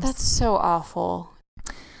problems. That's so awful.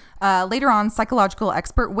 Later on, psychological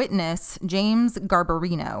expert witness James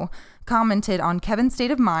Garbarino commented on Kevin's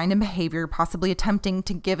state of mind and behavior, possibly attempting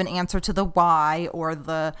to give an answer to the why or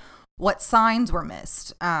the what signs were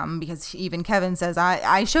missed. Because even Kevin says,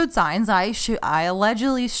 I showed signs. I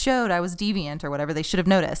allegedly showed I was deviant or whatever they should have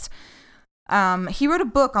noticed. He wrote a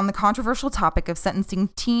book on the controversial topic of sentencing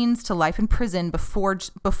teens to life in prison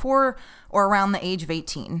before or around the age of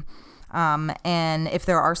 18. And if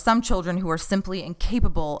there are some children who are simply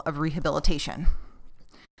incapable of rehabilitation.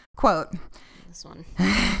 Quote, this one.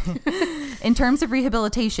 In terms of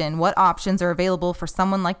rehabilitation, what options are available for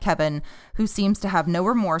someone like Kevin who seems to have no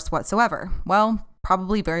remorse whatsoever? Well,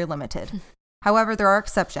 probably very limited. However, there are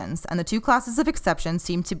exceptions, and the 2 classes of exceptions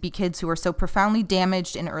seem to be kids who are so profoundly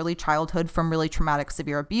damaged in early childhood from really traumatic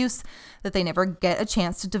severe abuse that they never get a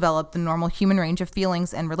chance to develop the normal human range of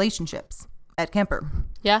feelings and relationships. Ed Kemper.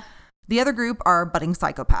 Yeah. The other group are budding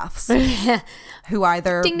psychopaths who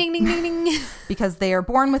either ding, ding, ding, ding, ding. because they are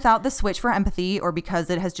born without the switch for empathy or because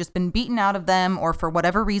it has just been beaten out of them or for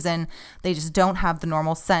whatever reason, they just don't have the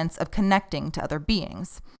normal sense of connecting to other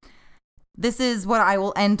beings. This is what I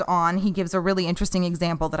will end on. He gives a really interesting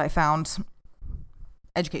example that I found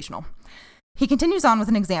educational. He continues on with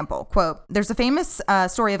an example. Quote, "There's a famous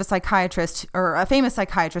story of a famous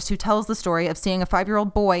psychiatrist who tells the story of seeing a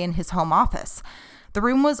 5-year-old boy in his home office. The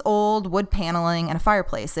room was old, wood paneling, and a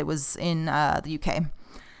fireplace. It was in the UK.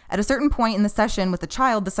 At a certain point in the session with the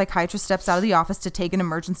child, the psychiatrist steps out of the office to take an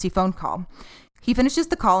emergency phone call. He finishes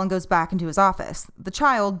the call and goes back into his office. The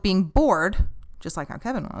child, being bored, just like how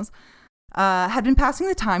Kevin was, had been passing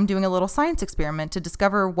the time doing a little science experiment to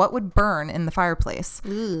discover what would burn in the fireplace.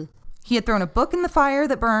 Ooh. He had thrown a book in the fire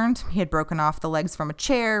that burned. He had broken off the legs from a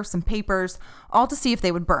chair, some papers, all to see if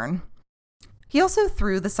they would burn. He also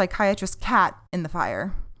threw the psychiatrist's cat in the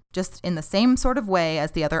fire, just in the same sort of way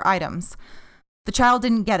as the other items. The child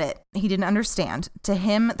didn't get it. He didn't understand. To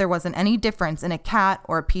him, there wasn't any difference in a cat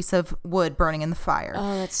or a piece of wood burning in the fire.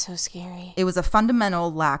 Oh, that's so scary. It was a fundamental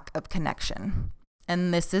lack of connection.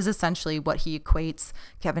 And this is essentially what he equates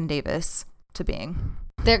Kevin Davis to being.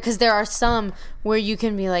 Because there are some where you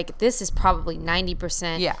can be like, this is probably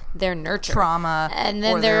 90% their nurture. Trauma. And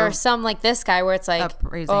then there are some like this guy where it's like,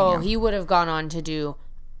 uprising, he would have gone on to do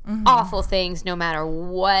awful things no matter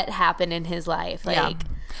what happened in his life. Like,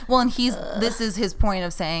 well, and this is his point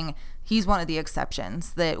of saying he's one of the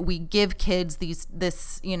exceptions, that we give kids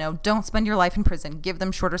this, don't spend your life in prison. Give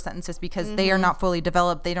them shorter sentences because they are not fully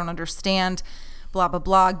developed. They don't understand, blah, blah,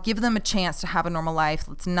 blah. Give them a chance to have a normal life.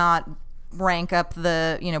 Let's not rank up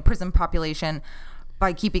the, prison population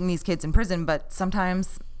by keeping these kids in prison. But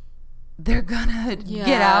sometimes they're gonna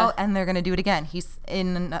get out and they're gonna do it again. He's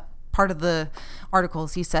in part of the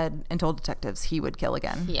articles, he said and told detectives he would kill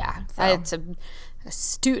again. Yeah, so. It's a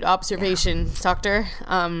astute observation, Doctor.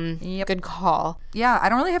 Good call. Yeah, I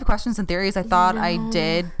don't really have questions and theories. I thought I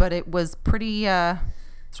did, but it was pretty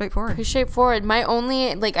straightforward. Pretty straightforward. My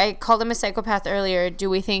only, I called him a psychopath earlier. Do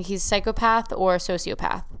we think he's psychopath or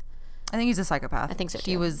sociopath? I think he's a psychopath. I think so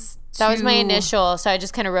too. That was my initial, so I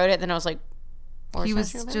just kind of wrote it, then I was like, he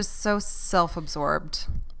was just so self-absorbed.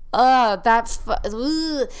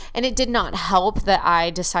 And it did not help that I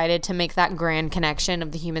decided to make that grand connection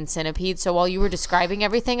of the human centipede. So while you were describing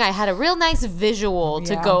everything, I had a real nice visual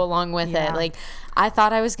to go along with it. I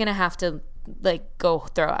thought I was gonna have to go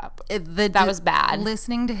throw up. That was bad.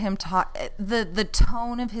 Listening to him talk, the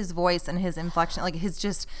tone of his voice and his inflection, his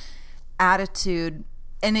just attitude,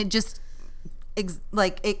 and it just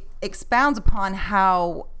it expounds upon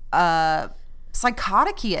how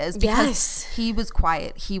psychotic he is, because he was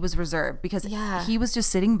quiet, he was reserved, because he was just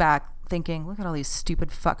sitting back thinking, look at all these stupid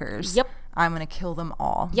fuckers. Yep. I'm gonna kill them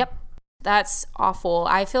all. Yep. That's awful.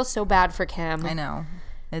 I feel so bad for Kim. I know.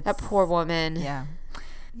 That poor woman. Yeah.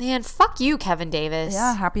 Man, fuck you, Kevin Davis.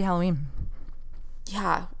 Yeah, happy Halloween.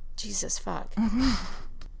 Yeah. Jesus fuck.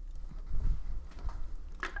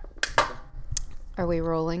 Are we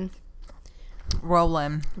rolling?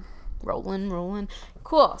 Rolling.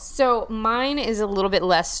 Cool. So mine is a little bit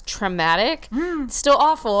less traumatic. Still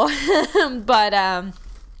awful, but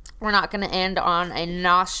we're not going to end on a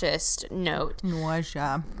nauseous note.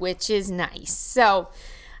 Nausea. Which is nice. So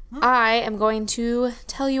I am going to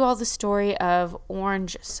tell you all the story of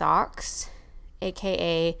Orange Socks,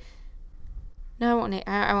 aka... No,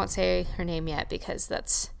 I won't say her name yet because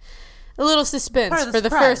that's a little suspense for the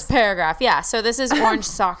first paragraph. Yeah, so this is Orange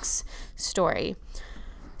Socks' story.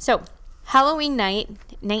 So, Halloween night,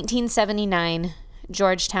 1979,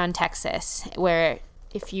 Georgetown, Texas, where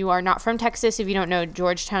if you are not from Texas, if you don't know,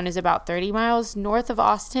 Georgetown is about 30 miles north of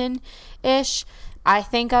Austin-ish. I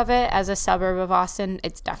think of it as a suburb of Austin.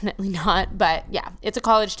 It's definitely not, but yeah, it's a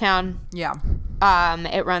college town. Yeah.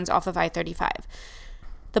 It runs off of I-35.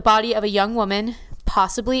 The body of a young woman,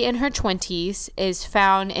 possibly in her 20s, is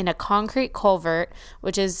found in a concrete culvert,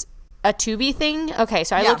 which is a tubey thing. Okay,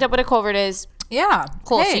 so I looked up what a culvert is. Yeah.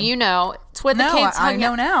 Cool. Hey. So you know, it's what the kids hung out. I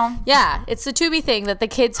know now. Yeah, it's the tubey thing that the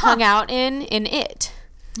kids hung out in It.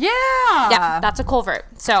 Yeah. Yeah, that's a culvert.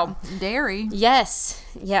 So dairy. Yes.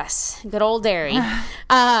 Good old dairy. She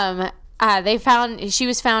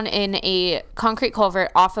was found in a concrete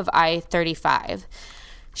culvert off of I-35.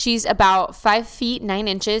 She's about 5 feet 9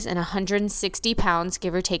 inches and 160 pounds,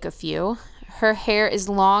 give or take a few. Her hair is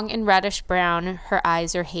long and reddish brown. Her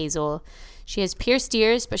eyes are hazel. She has pierced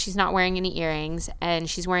ears, but she's not wearing any earrings, and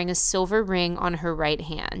she's wearing a silver ring on her right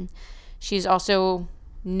hand. She's also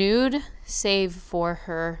nude, save for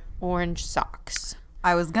her orange socks.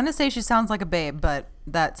 I was going to say she sounds like a babe, but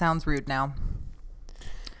that sounds rude now.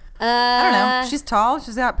 I don't know. She's tall.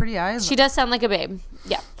 She's got pretty eyes. She does sound like a babe.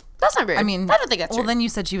 Yeah. That's not rude. I mean, I don't think that's true. Well, then you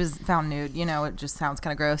said she was found nude. It just sounds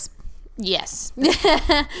kind of gross. Yes.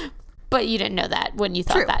 But you didn't know that when you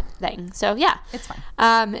thought that thing. So, yeah. It's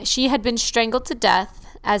fine. She had been strangled to death,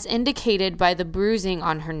 as indicated by the bruising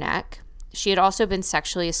on her neck. She had also been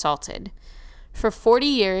sexually assaulted. For 40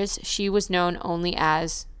 years, she was known only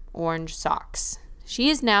as Orange Socks. She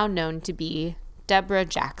is now known to be Deborah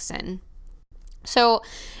Jackson. So,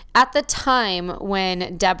 at the time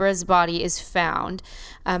when Deborah's body is found,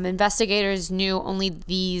 investigators knew only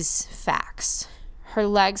these facts. Her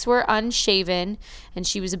legs were unshaven, and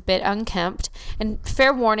she was a bit unkempt. And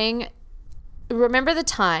fair warning, remember the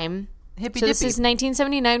time. So this is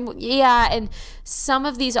 1979. Yeah, and some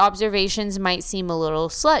of these observations might seem a little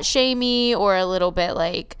slut-shamey or a little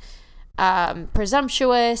bit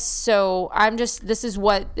presumptuous. So this is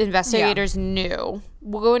what investigators knew.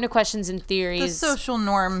 We'll go into questions and theories. The social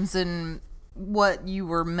norms and what you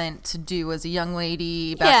were meant to do as a young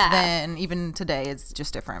lady back then, even today, is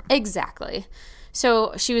just different. Exactly.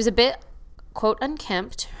 So she was a bit, quote,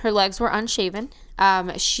 unkempt. Her legs were unshaven.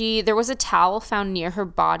 There was a towel found near her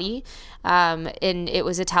body, and it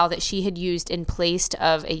was a towel that she had used in place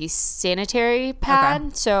of a sanitary pad. Okay.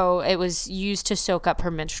 So it was used to soak up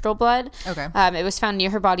her menstrual blood. Okay. It was found near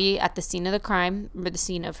her body at the scene of the crime, or the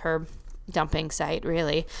scene of her dumping site,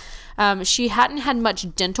 really. She hadn't had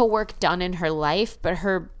much dental work done in her life, but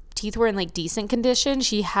her teeth were in like decent condition.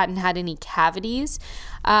 She hadn't had any cavities,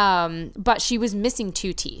 but she was missing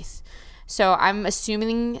 2 teeth. So I'm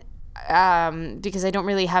assuming, because I don't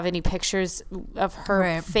really have any pictures of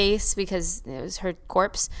her face because it was her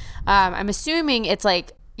corpse, I'm assuming it's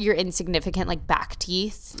like your insignificant like back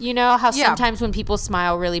teeth. You know how sometimes when people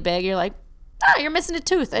smile really big, you're like, oh, you're missing a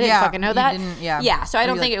tooth. I didn't fucking know that. Yeah, so I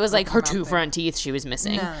don't think it was like her 2 front teeth she was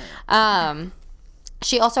missing. No.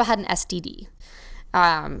 She also had an STD.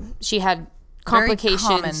 She had complications.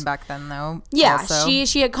 Very common back then, though. Yeah, also.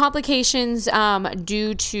 she had complications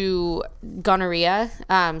due to gonorrhea,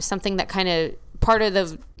 something that kind of part of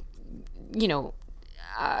the,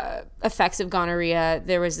 effects of gonorrhea.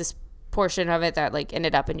 There was this portion of it that like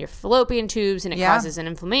ended up in your fallopian tubes, and it causes an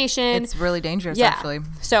inflammation. It's really dangerous, actually.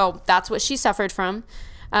 So that's what she suffered from.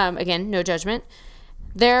 Again, no judgment.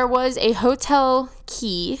 There was a hotel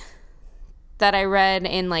key that I read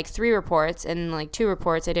in like 3 reports, and like 2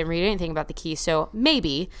 reports I didn't read anything about the key, so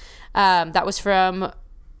maybe that was from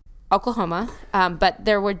Oklahoma, but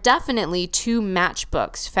there were definitely 2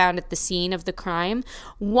 matchbooks found at the scene of the crime,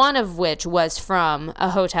 one of which was from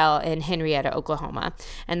a hotel in Henrietta, Oklahoma,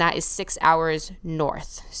 and that is 6 hours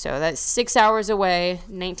north. So that's 6 hours away,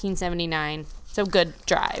 1979. So good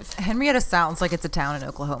drive. Henrietta sounds like it's a town in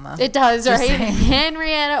Oklahoma. It does, right?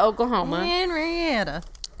 Henrietta, Oklahoma. Henrietta.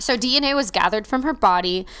 So DNA was gathered from her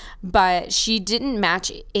body, but she didn't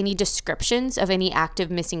match any descriptions of any active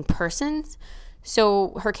missing persons.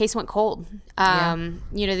 So her case went cold.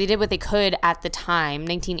 They did what they could at the time.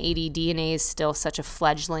 1980, DNA is still such a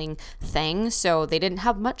fledgling thing, so they didn't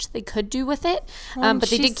have much they could do with it. But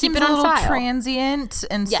they did keep it on file. Transient,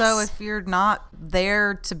 and so if you're not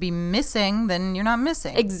there to be missing, then you're not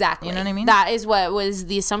missing. Exactly. You know what I mean? That is what was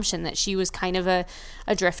the assumption, that she was kind of a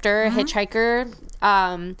drifter, a hitchhiker.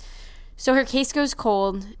 So her case goes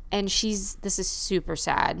cold, and this is super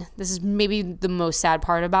sad. This is maybe the most sad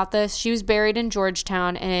part about this. She was buried in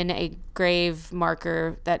Georgetown in a grave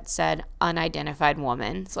marker that said unidentified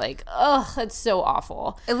woman. It's like, ugh, that's so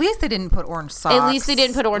awful. At least they didn't put orange socks.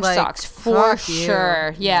 Socks, for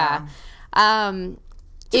sure. Yeah.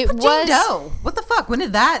 It was Jane Doe. What the fuck? When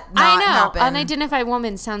did that not happen? Unidentified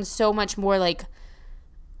woman sounds so much more like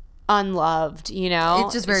unloved,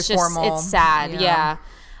 It's just very formal. It's sad, yeah.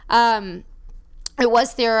 It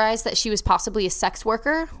was theorized that she was possibly a sex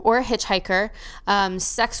worker or a hitchhiker.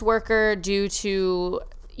 Sex worker due to,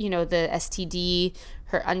 the STD,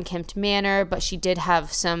 her unkempt manner, but she did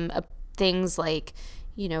have some things like,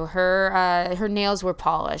 her nails were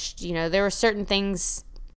polished. There were certain things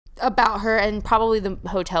about her, and probably the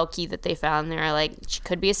hotel key that they found. They were like, she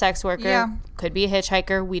could be a sex worker, could be a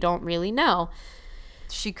hitchhiker. We don't really know.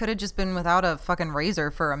 She could have just been without a fucking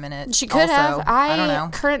razor for a minute. She could have. I don't know.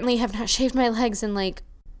 Currently have not shaved my legs in like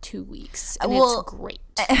 2 weeks, and it's great.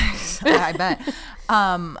 I bet.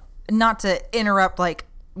 Not to interrupt, like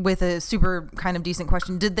with a super kind of decent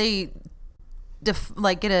question, did they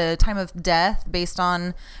get a time of death based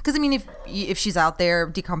on? Because I mean, if she's out there,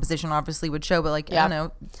 decomposition obviously would show, but I don't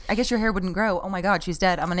know. I guess your hair wouldn't grow. Oh my god, she's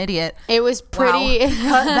dead. I'm an idiot. It was pretty. Wow.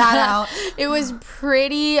 Cut that out. It was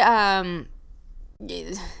pretty.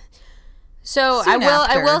 So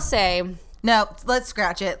I will say. No, let's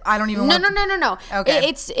scratch it. I don't even want No. Okay.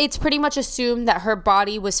 It's pretty much assumed that her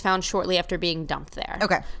body was found shortly after being dumped there.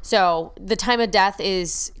 Okay. So the time of death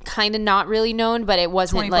is kind of not really known, but it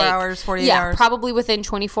wasn't 24 hours, 48 hours. Yeah, probably within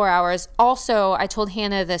 24 hours. Also, I told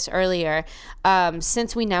Hannah this earlier,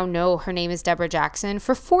 since we now know her name is Deborah Jackson,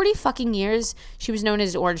 for 40 fucking years, she was known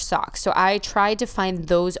as Orange Socks. So I tried to find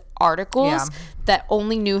those articles that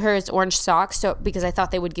only knew her as Orange Socks, because I thought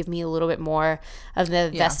they would give me a little bit more of the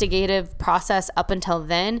investigative process up until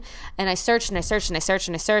then. And I searched and I searched and I searched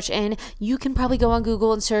and I searched, and you can probably go on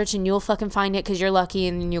Google and search and you'll fucking find it because you're lucky,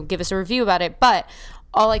 and you'll give us a review about it. But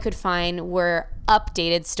all I could find were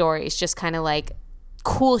updated stories, just kind of like,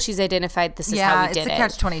 cool, she's identified, this is how we did it. Yeah,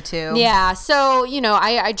 it's a catch-22. Yeah, so,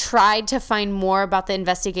 I tried to find more about the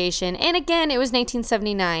investigation. And again, it was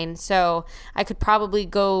 1979, so I could probably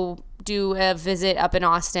go do a visit up in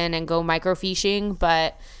Austin and go microfishing,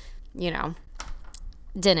 but,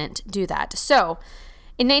 didn't do that. So,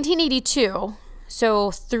 in 1982,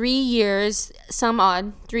 so 3 years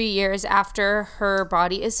after her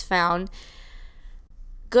body is found,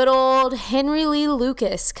 good old Henry Lee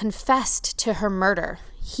Lucas confessed to her murder.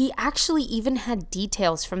 he actually even had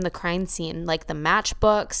details from the crime scene, like the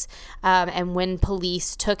matchbooks, and when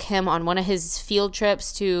police took him on one of his field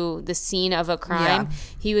trips to the scene of a crime,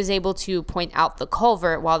 he was able to point out the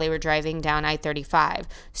culvert while they were driving down I-35.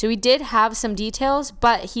 So he did have some details,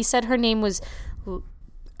 but he said her name was,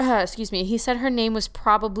 he said her name was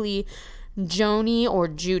probably Joni or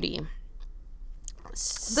Judy.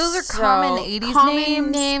 Those are common 80s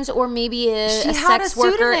names, or maybe a sex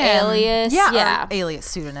worker alias. Yeah. Alias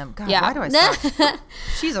pseudonym. God, why do I suck?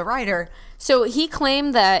 She's a writer. So he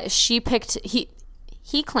claimed that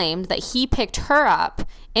he claimed that he picked her up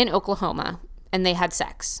in Oklahoma and they had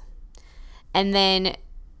sex. And then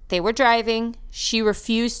they were driving. She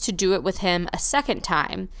refused to do it with him a second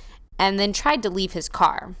time and then tried to leave his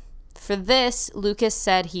car. For this, Lucas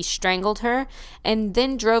said he strangled her and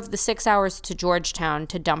then drove the 6 hours to Georgetown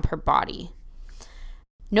to dump her body.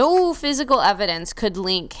 No physical evidence could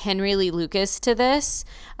link Henry Lee Lucas to this,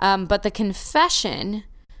 but the confession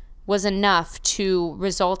was enough to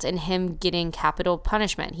result in him getting capital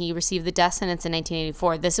punishment. He received the death sentence in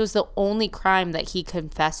 1984. This was the only crime that he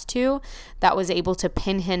confessed to that was able to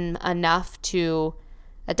pin him enough to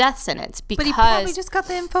a death sentence, because but he probably just got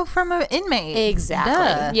the info from an inmate. Exactly.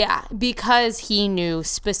 Duh. Yeah, because he knew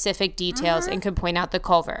specific details and could point out the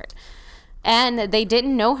culvert. And they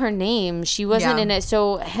didn't know her name. She wasn't in it.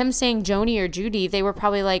 So him saying Joni or Judy, they were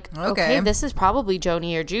probably like, okay, this is probably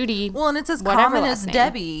Joni or Judy. Well, and it's as common as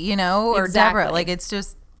Debbie, or Deborah. Like, it's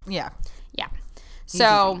just, Yeah.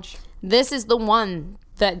 So this is the one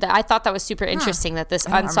that I thought that was super interesting, that this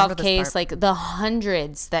unsolved case, like the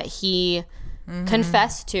hundreds that he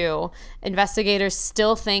confessed to, investigators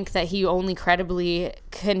still think that he only credibly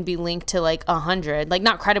can be linked to like 100, like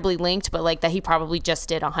not credibly linked, but like that he probably just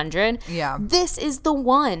did 100. Yeah. This is the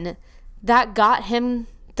one that got him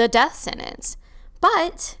the death sentence.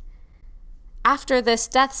 But after this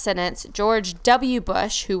death sentence, George W.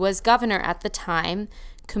 Bush, who was governor at the time,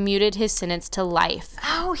 commuted his sentence to life.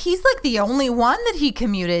 Oh, he's like the only one that he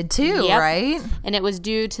commuted to, right? And it was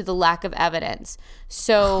due to the lack of evidence.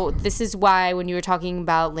 So this is why when you were talking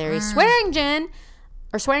about Larry Swearingen,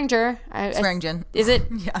 or Swearinger. Swearingen. Is it?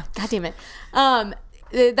 Yeah. God damn it.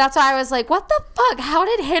 That's why I was like, what the fuck? How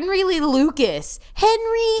did Henry Lee Lucas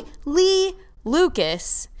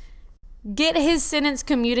get his sentence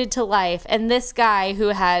commuted to life, and this guy who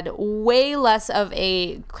had way less of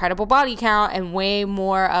a credible body count and way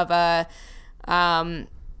more of a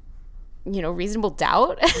reasonable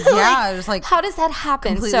doubt? Yeah, it was like, how does that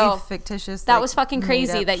happen? Completely fictitious. That was fucking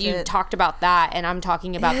crazy that you talked about that, and I'm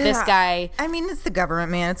talking about this guy. I mean, it's the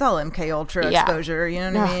government, man. It's all MK Ultra exposure.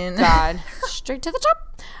 You know what I mean? God, straight to the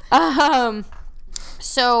top.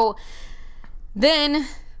 So then,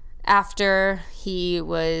 after he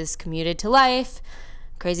was commuted to life,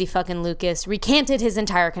 crazy fucking Lucas recanted his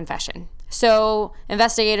entire confession. So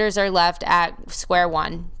investigators are left at square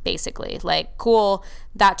one, basically. Like, cool,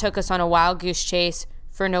 that took us on a wild goose chase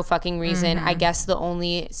for no fucking reason. I guess the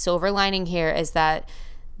only silver lining here is that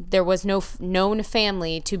there was no known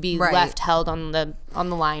family to be left held on the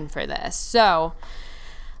line for this. So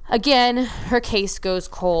again, her case goes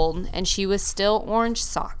cold, and she was still Orange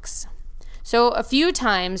Socks. So a few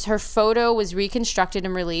times her photo was reconstructed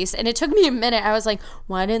and released, and it took me a minute. I was like,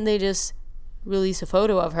 why didn't they just release a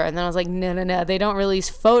photo of her? And then I was like, no, they don't release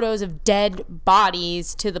photos of dead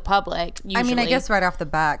bodies to the public usually. I mean, I guess right off the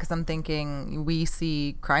bat, because I'm thinking we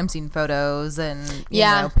see crime scene photos and you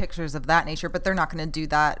know, pictures of that nature, but they're not going to do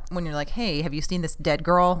that when you're like, hey, have you seen this dead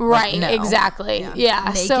girl? Right, like, no. exactly.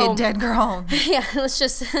 Yeah. Naked dead girl. Yeah, let's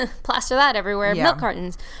just plaster that everywhere. Milk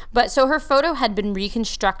cartons. But so her photo had been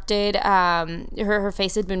reconstructed. Her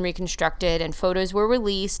face had been reconstructed, and photos were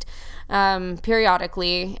released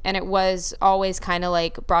periodically, and it was always kind of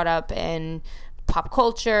like brought up in pop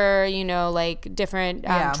culture, you know, like different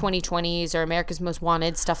 2020s or America's Most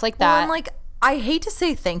Wanted, stuff like that. Well, and like, I hate to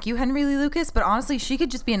say thank you, Henry Lee Lucas, but honestly, she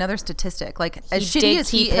could just be another statistic. Like, as shitty as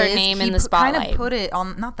he is, her name in the spotlight. Kind of put it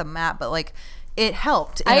on, not the map, but like, it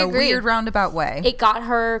helped in a weird roundabout way. It got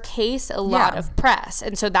her case a lot of press,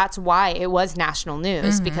 and so that's why it was national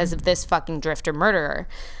news, because of this fucking drifter murderer.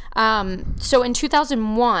 So in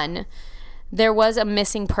 2001, there was a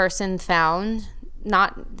missing person found.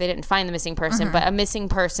 They didn't find the missing person, but a missing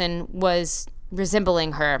person was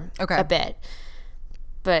resembling her a bit.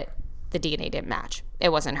 But the DNA didn't match. It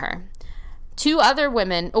wasn't her.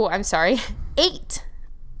 8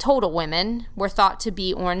 total women were thought to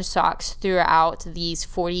be Orange Socks throughout these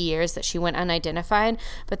 40 years that she went unidentified,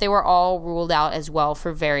 but they were all ruled out as well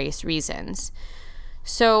for various reasons.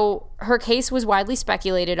 So her case was widely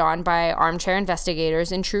speculated on by armchair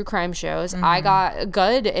investigators and true crime shows. I got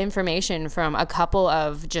good information from a couple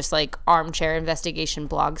of just like armchair investigation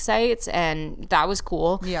blog sites, and that was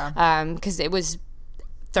cool. Yeah. Because it was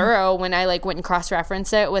thorough when I like went and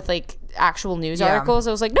cross-referenced it with like actual news articles.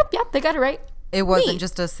 I was like, nope, yep, they got it right. It wasn't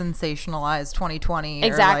just a sensationalized 2020.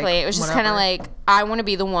 Exactly. Or like it was just kind of like, I want to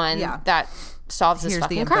be the one that solves this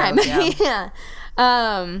fucking crime.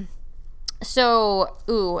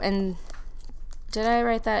 So, and did I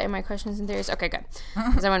write that in my questions and theories? Okay, good.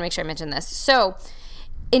 Because I want to make sure I mention this. So,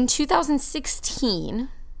 in 2016,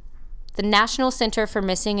 the National Center for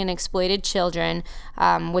Missing and Exploited Children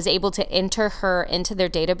was able to enter her into their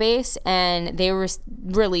database, and they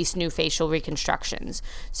released new facial reconstructions.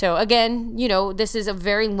 So again, this is a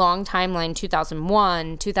very long timeline,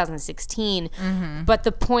 2001, 2016. But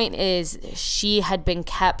the point is, she had been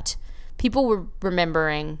kept, people were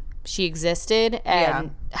remembering she existed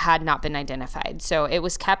and had not been identified. So it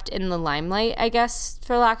was kept in the limelight, I guess,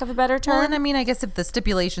 for lack of a better term. Well, and I mean, I guess if the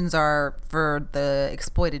stipulations are for the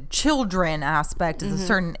exploited children aspect is a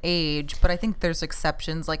certain age, but I think there's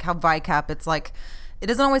exceptions, like how VICAP, it's like, it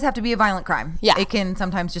doesn't always have to be a violent crime. Yeah. It can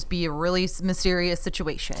sometimes just be a really mysterious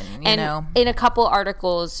situation, you know? In a couple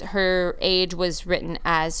articles, her age was written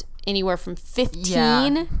as anywhere from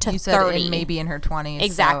 15 to you said 30. Maybe in her 20s.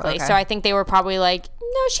 Exactly. So I think they were probably like,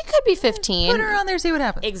 no, she could be 15. Put her on there, see what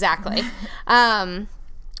happens. Exactly.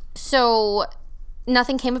 So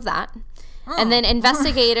nothing came of that. And then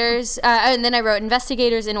investigators, and then I wrote,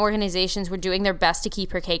 investigators and organizations were doing their best to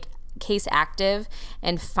keep her case active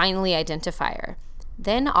and finally identify her.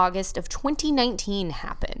 Then August of 2019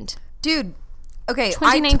 happened. Dude, okay,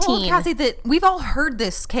 2019. I told Cassie that we've all heard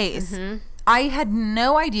this case. I had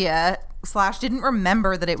no idea / didn't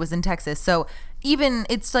remember that it was in Texas. So even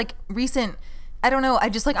it's like recent, I don't know.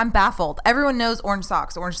 I'm baffled. Everyone knows orange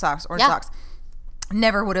socks.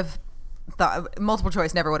 Never would have thought, multiple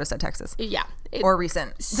choice, never would have said Texas. Yeah. Or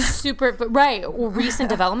recent. Right. Or recent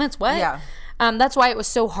developments. What? Yeah. That's why it was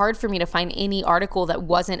so hard for me to find any article that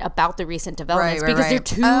wasn't about the recent developments because they're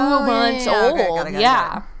 2 months old. Okay,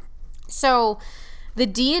 got it. So the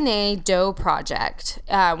DNA Doe Project,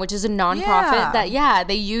 which is a nonprofit that,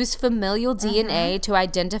 they use familial DNA to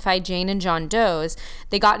identify Jane and John Does.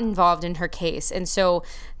 They got involved in her case. And so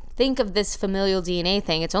think of this familial DNA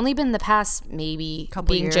thing. It's only been the past maybe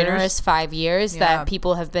generous 5 years that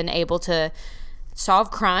people have been able to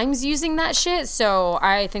solve crimes using that shit. So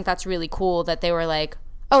I think that's really cool that they were like,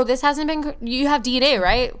 oh, this hasn't been, you have DNA,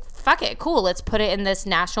 right? Fuck it, cool, let's put it in this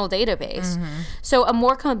national database. So a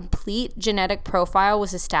more complete genetic profile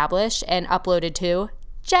was established and uploaded to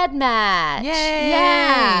GEDmatch. Yay!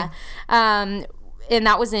 Yeah. And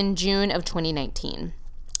that was in June of 2019.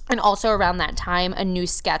 And also around that time, a new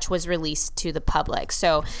sketch was released to the public.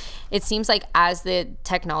 So it seems like as the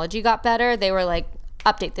technology got better, they were like,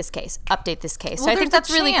 update this case. Well, so I think that's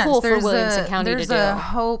really cool for Williamson County to do. There's a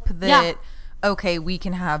hope that, okay, we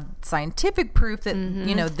can have scientific proof that,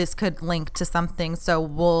 this could link to something. So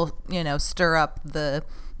we'll, stir up the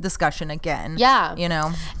discussion again. Yeah.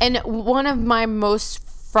 And one of my most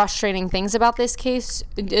frustrating things about this case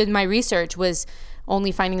in my research was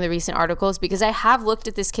only finding the recent articles, because I have looked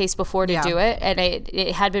at this case before to do it, and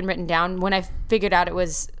it had been written down. When I figured out it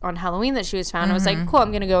was on Halloween that she was found, I was like, cool,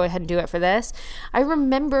 I'm going to go ahead and do it for this. I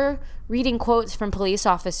remember reading quotes from police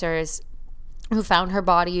officers who found her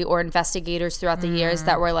body or investigators throughout the years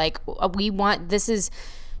that were like,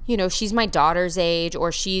 she's my daughter's age,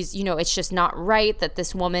 or she's, it's just not right that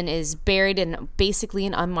this woman is buried in basically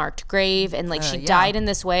an unmarked grave, and like she died in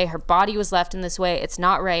this way, her body was left in this way, it's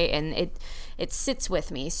not right, and it sits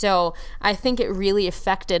with me. So I think it really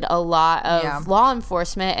affected a lot of law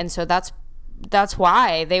enforcement, and so that's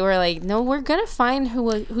why they were like, no, we're gonna find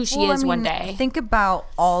who she is one day. Think about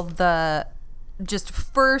all the just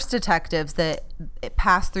first detectives that it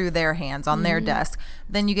passed through their hands on their desk.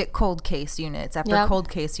 Then you get cold case units after cold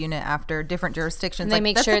case unit after different jurisdictions. And they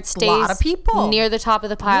make sure it stays a lot of people near the top of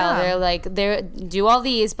the pile. They're like, do all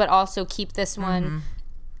these, but also keep this one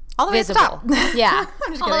all the way visible. Top. Yeah.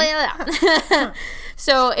 I'm just all the way up.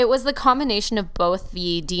 So it was the combination of both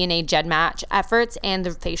the DNA GEDmatch efforts and the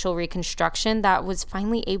facial reconstruction that was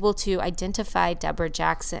finally able to identify Deborah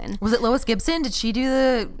Jackson. Was it Lois Gibson? Did she do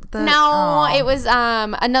the No, it was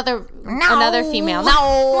another female.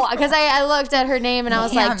 No, because I looked at her name and I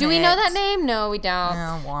was like, do we know that name? No, we don't.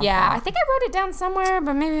 I think I wrote it down somewhere,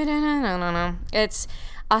 but maybe I didn't. No. It's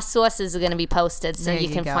a source is going to be posted, so you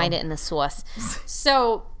can find it in the source.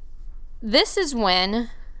 So this is when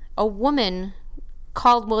a woman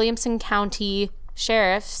called Williamson County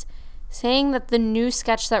sheriffs saying that the new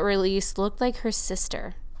sketch that released looked like her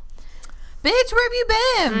sister. Bitch, where have you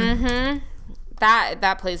been? Mm-hmm.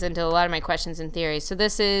 That plays into a lot of my questions and theories. So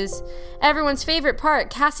this is everyone's favorite part.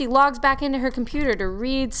 Cassie logs back into her computer to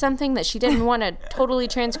read something that she didn't want to totally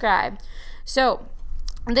transcribe. So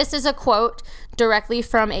this is a quote directly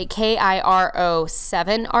from a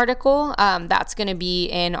KIRO7 article. That's going to be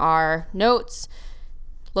in our notes.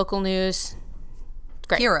 Local news.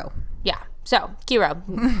 Great. Hero. Yeah. So,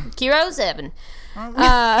 Kiro7.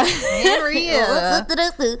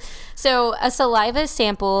 So, a saliva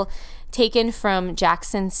sample taken from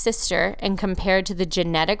Jackson's sister and compared to the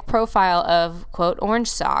genetic profile of, quote, Orange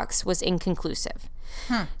Socks was inconclusive.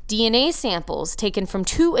 DNA samples taken from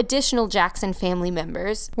 2 additional Jackson family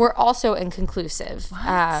members were also inconclusive.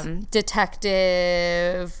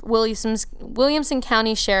 Detective Williamson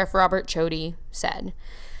County Sheriff Robert Chody said.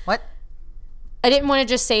 What? I didn't want to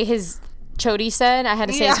just say his Chody said. I had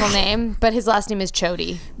to say his whole name, but his last name is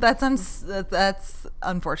Chody. That's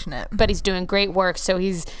unfortunate. But he's doing great work, so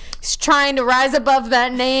he's trying to rise above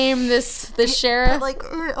that name. This sheriff. But like,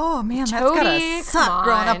 oh man, Chody, that's gotta suck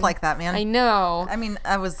growing up like that, man. I know. I mean,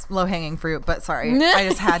 I was low hanging fruit, but sorry, I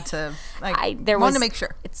just had to. Wanted to make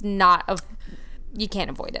sure it's not you can't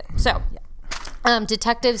avoid it. So,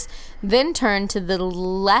 detectives then turned to the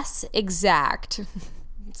less exact.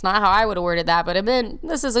 It's not how I would have worded that, but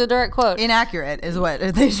this is a direct quote. Inaccurate is what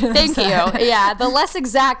they should have said. Thank you. Yeah, the less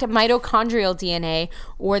exact mitochondrial DNA,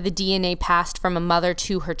 or the DNA passed from a mother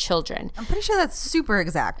to her children. I'm pretty sure that's super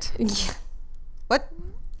exact. Yeah. What?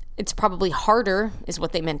 It's probably harder, is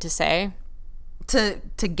what they meant to say. To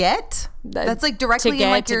get? That's like directly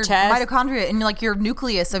in like your mitochondria and like your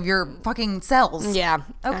nucleus of your fucking cells. Yeah.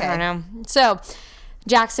 Okay. I don't know. So,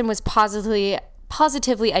 Jackson was positively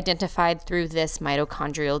identified through this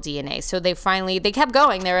mitochondrial DNA. So they kept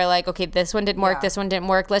going. They were like, okay, this one didn't work. This one didn't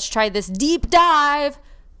work. Let's try this deep dive.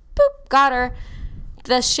 Boop, got her.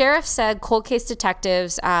 The sheriff said cold case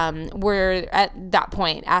detectives were at that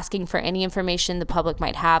point asking for any information the public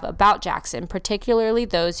might have about Jackson, particularly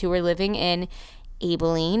those who were living in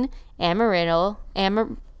Abilene, Amarillo.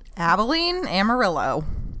 Abilene, Amarillo.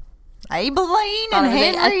 Abilene and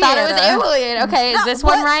Henrietta. I thought it was Abilene. Okay, is this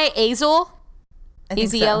one right? Azel?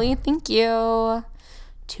 AZLE, thank you.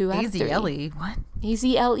 2 out of 3. AZLE, what?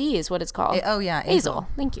 AZLE is what it's called. Oh yeah, Azel.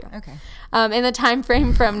 Thank you. Okay. In the time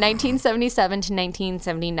frame from 1977 to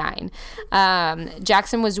 1979,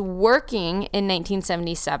 Jackson was working in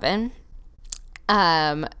 1977,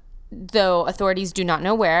 though authorities do not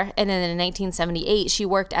know where. And then in 1978, she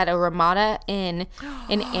worked at a Ramada Inn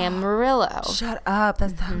in Amarillo. Shut up!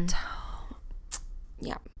 That's the hotel.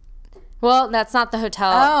 Yeah. Well, that's not the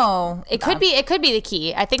hotel. Oh, it could be. It could be the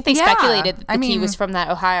key. I think they speculated that the key was from that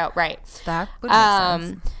Ohio. Right. That would make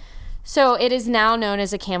sense. So it is now known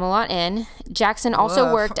as a Camelot Inn. Jackson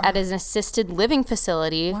also worked at an assisted living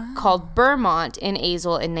facility called Vermont in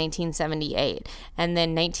Azel in 1978. And then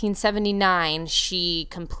 1979, she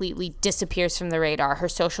completely disappears from the radar. Her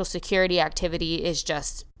Social Security activity is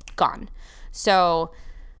just gone. So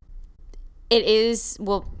it is,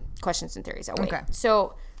 questions and theories. Okay.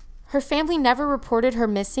 So her family never reported her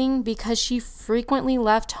missing because she frequently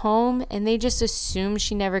left home, and they just assumed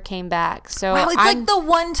she never came back. So it's like the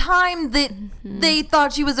one time that they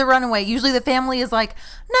thought she was a runaway. Usually the family is like,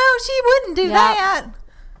 no, she wouldn't do that.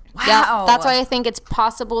 Wow. Yeah, that's why I think it's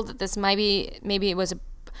possible that this maybe it was a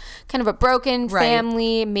kind of a broken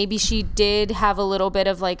family. Maybe she did have a little bit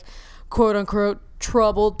of like quote unquote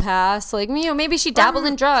troubled past, like, maybe she dabbled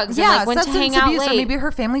in drugs and like went to hang out late. Or maybe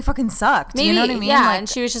her family fucking sucked. Maybe, you know what I mean? Yeah, like, and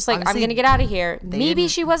she was just like, honestly, I'm gonna get out of here. Maybe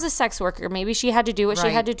she was a sex worker. Maybe she had to do what she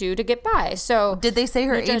had to do to get by. So did they say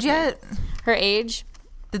her age yet? Her age?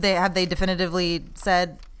 Have they definitively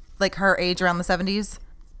said like her age around the 70s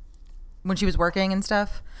when she was working and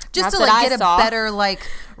stuff? Just to like get a better like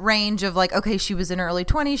range of like, okay, she was in her early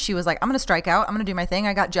 20s. She was like, I'm gonna strike out. I'm gonna do my thing.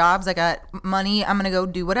 I got jobs. I got money. I'm gonna go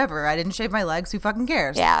do whatever. I didn't shave my legs. Who fucking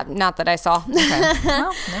cares? Yeah, not that I saw. Okay.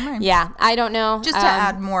 Well, never mind. Yeah, I don't know. Just to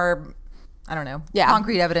add more, I don't know,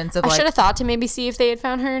 concrete evidence of I should have thought to maybe see if they had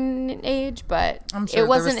found her age, but I'm sure it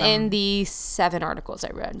wasn't in the 7 articles I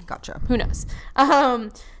read. Gotcha. Who knows?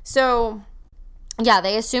 So, yeah,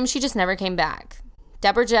 they assume she just never came back.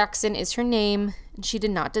 Deborah Jackson is her name, and she did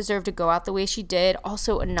not deserve to go out the way she did.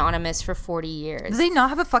 Also anonymous for 40 years. Do they not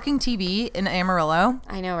have a fucking TV in Amarillo?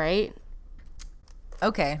 I know, right?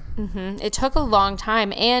 Okay. Mm-hmm. It took a long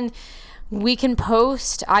time, and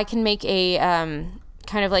I can make a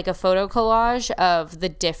kind of like a photo collage of the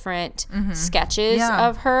different sketches Yeah.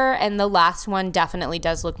 of her, and the last one definitely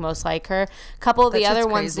does look most like her. A couple of the That other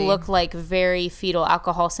shit's ones crazy. look like very fetal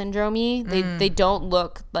alcohol syndrome-y. They don't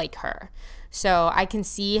look like her. So I can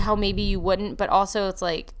see how maybe you wouldn't, but also it's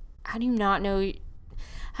like, how do you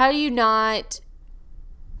not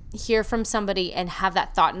hear from somebody and have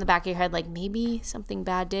that thought in the back of your head, like maybe something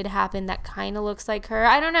bad did happen that kind of looks like her?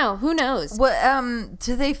 I don't know. Who knows? What?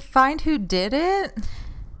 Do they find who did it?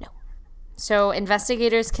 So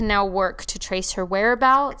investigators can now work to trace her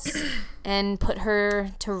whereabouts and put her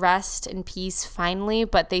to rest in peace finally,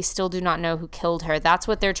 but they still do not know who killed her. That's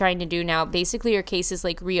what they're trying to do now. Basically, her case is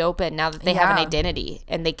like reopened now that they have an Yeah. identity,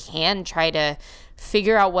 and they can try to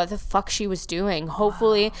figure out what the fuck she was doing.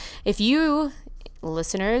 Hopefully, if you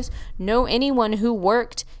listeners know anyone who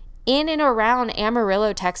worked in and around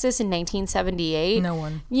Amarillo, Texas in 1978, No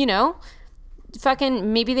one. you know,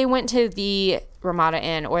 fucking maybe they went to the Ramada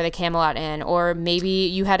Inn or the Camelot Inn, or maybe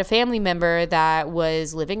you had a family member that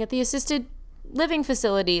was living at the assisted living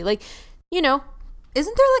facility. Like, you know,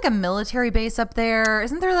 Isn't there like a military base up there?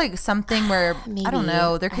 Isn't there like something where maybe. I don't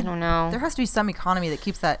know? I don't know. There has to be some economy that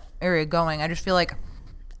keeps that area going. I just feel like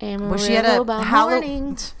Amarillo was she at a by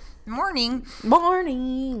Halloween morning.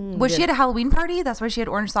 morning? Was she at a Halloween party? That's why she had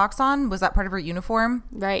orange socks on. Was that part of her uniform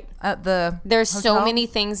Right. at the There's so hotel? many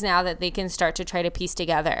things now that they can start to try to piece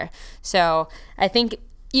together. So I think,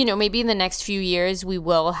 you know, maybe in the next few years we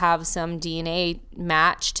will have some DNA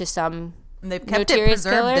match to some And they've kept it notorious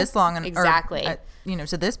preserved killer. this long, and Exactly.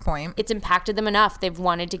 to this point. It's impacted them enough. They've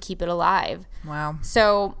wanted to keep it alive. Wow.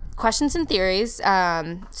 So questions and theories.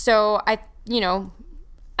 So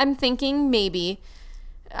I'm thinking maybe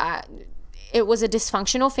it was a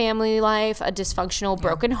dysfunctional family life, a dysfunctional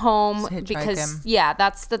broken home, Just because hitchhiking.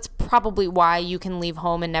 that's probably why you can leave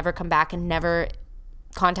home and never come back and never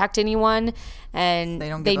contact anyone, and They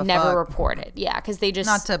don't they give a never fuck. report it. Yeah, because they just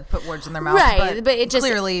Not to put words in their mouth, Right, but it just-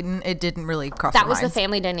 clearly it didn't really cross. that their was the minds.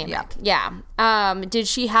 family dynamic. Yeah. Did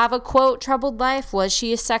she have a quote troubled life? Was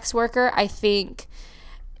she a sex worker? I think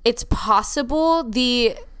it's possible.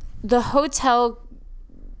 The hotel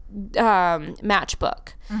matchbook.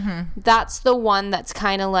 That's the one that's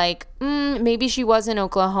kind of like maybe she was in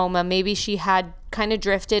Oklahoma. Maybe she had kind of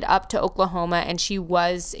drifted up to Oklahoma and she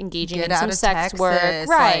was engaging Get in out some of sex Texas, work.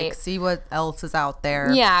 Right. Like, see what else is out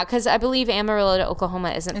there. Yeah, because I believe Amarillo to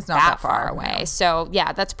Oklahoma isn't It's not that that far far, away. no. So,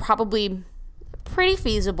 yeah, that's probably pretty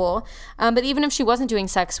feasible. But even if she wasn't doing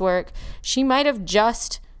sex work, she might have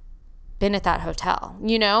just been at that hotel,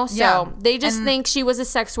 you know? So Yeah. they just And think she was a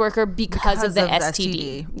sex worker because of the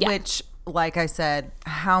STD. Yeah. Which, like I said,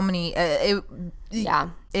 how many? Yeah.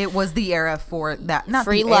 It was the era for that. Not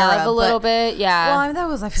Free the love era, a little but- bit. Yeah. Well, I mean, that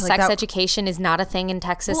was. I feel Sex like that, education is not a thing in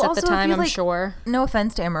Texas Well, at the also, I time, feel I'm like- sure. No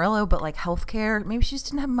offense to Amarillo, but like healthcare, maybe she just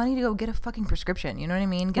didn't have money to go get a fucking prescription. You know what I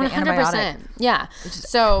mean? Get an antibiotic. Yeah.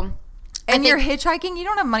 So, And you're hitchhiking. You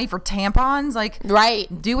don't have money for tampons. Like, right.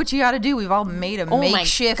 do what you got to do. We've all made a my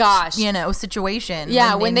makeshift, gosh. situation.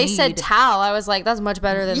 Yeah, when they said need- towel, I was like, that's much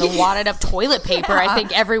better than the wadded up toilet paper I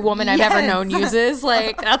think every woman I've ever Yes. known uses.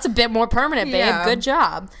 Like, that's a bit more permanent, babe. Yeah. Good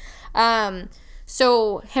job.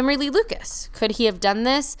 So Henry Lee Lucas, could he have done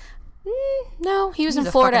this? No, he was in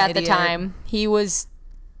a Florida at fucking the idiot. time. He was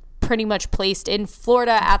pretty much placed in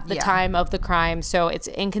Florida at the Yeah. time of the crime, so it's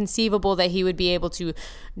inconceivable that he would be able to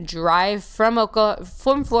drive from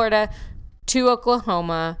Florida to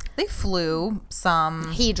Oklahoma. they flew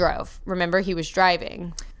some. He drove. Remember, he was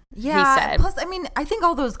driving. Yeah. He said. Plus, I mean, I think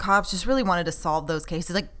all those cops just really wanted to solve those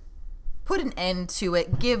cases. Like, put an end to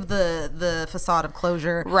it. Give the facade of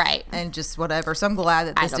closure. Right. And just whatever. So I'm glad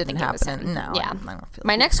that I this don't didn't think it was happen. him. No. Yeah. I don't feel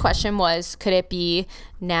My next question was, could it be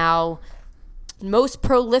now most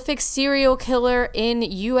prolific serial killer in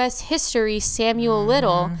U.S. history, Samuel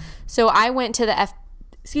Little? So I went to the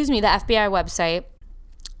FBI website.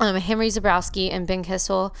 Henry Zabrowski and Ben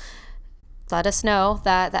Kissel let us know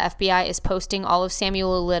that the FBI is posting all of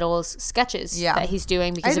Samuel Little's sketches Yeah. that he's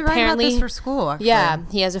doing I because had to write about apparently this for school. Actually. yeah,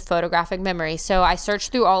 he has a photographic memory. So I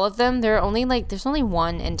searched through all of them. There's only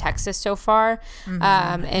one in Texas so far,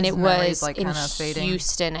 and His it memory's, was like, in kinda fading.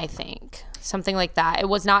 Houston, I think, something like that. It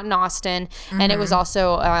was not in Austin, and it was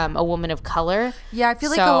also a woman of color. Yeah, I feel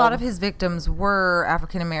like a So- lot of his victims were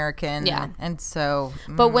African American. Yeah. And so.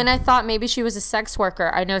 But when I thought maybe she was a sex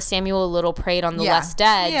worker, I know Samuel Little preyed on the Yeah. less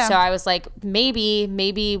dead. Yeah. So I was like,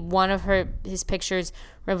 maybe one of his pictures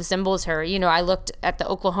resembles her. You know, I looked at the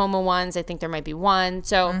Oklahoma ones. I think there might be one.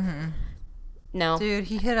 So no. Dude,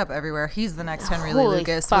 he hit up everywhere. He's the next Henry Lee Holy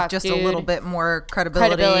Lucas fuck, with just dude. a little bit more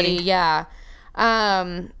credibility. Yeah.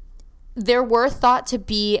 there were thought to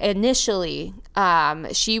be initially,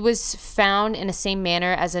 she was found in the same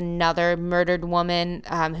manner as another murdered woman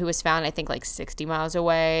who was found, I think, like 60 miles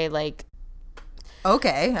away. Like,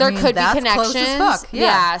 okay, there could be that's connections. Close as fuck.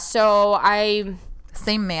 Yeah. So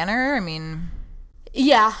same manner. I mean,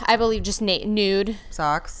 yeah, I believe just nude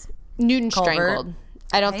socks. Nude and Culvert. strangled.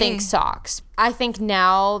 I don't think socks. I think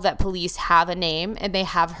now that police have a name and they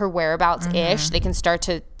have her whereabouts-ish, they can start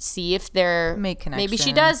to see if they're... Make maybe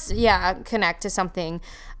she connections. does, connect to something.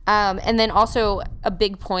 And then also a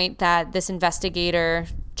big point that this investigator,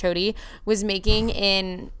 Chody, was making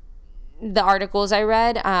in the articles I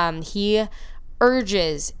read, he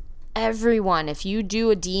urges everyone, if you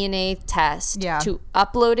do a DNA test, to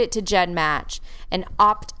upload it to GEDmatch and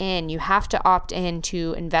opt in. You have to opt in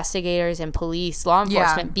to investigators and police, law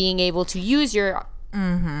enforcement being able to use your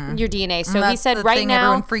DNA. So he said, the right thing now,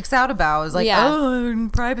 everyone freaks out about is like,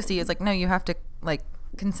 privacy. It's like, no, you have to like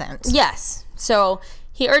consent. Yes. So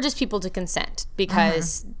he urges people to consent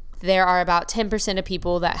because there are about 10% of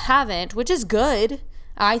people that haven't, which is good,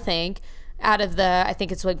 I think, out of the, I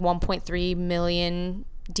think it's like 1.3 million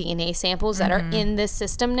DNA samples that are in this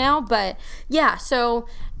system now. But yeah, so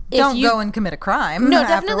if Don't you go and commit a crime. No,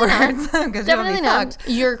 definitely afterwards, not. 'cause Definitely you'll be not. fucked.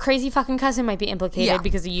 Your crazy fucking cousin might be implicated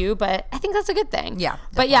because of you, but I think that's a good thing. Yeah,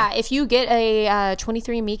 But yeah, if you get a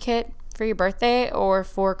 23andMe kit for your birthday or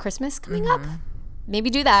for Christmas coming up, maybe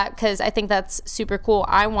do that because I think that's super cool.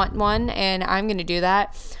 I want one and I'm going to do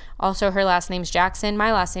that. Also, her last name's Jackson.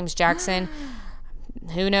 My last name's Jackson.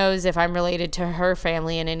 Who knows if I'm related to her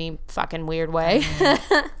family in any fucking weird way.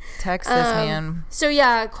 Text this man. So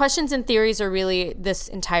yeah, questions and theories are really this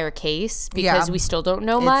entire case because we still don't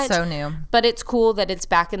know much. It's so new. But it's cool that it's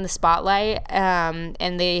back in the spotlight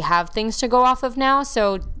and they have things to go off of now.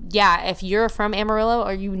 So yeah, if you're from Amarillo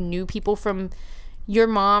or you knew people from your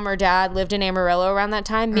mom or dad lived in Amarillo around that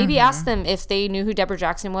time, maybe ask them if they knew who Deborah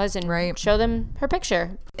Jackson was and show them her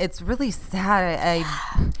picture. It's really sad.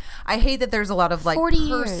 I hate that there's a lot of like 40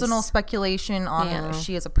 personal years. speculation on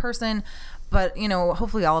she as a person. But, you know,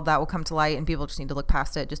 hopefully all of that will come to light and people just need to look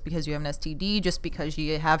past it. Just because you have an STD, just because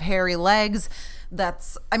you have hairy legs,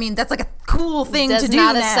 that's like a cool thing Does to do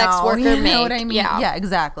not now. a sex worker you know make. what I mean? Yeah,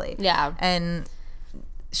 exactly. Yeah. And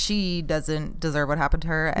she doesn't deserve what happened to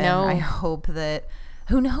her. And No. I hope that,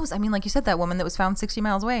 who knows? I mean, like you said, that woman that was found 60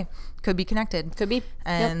 miles away could be connected. Could be.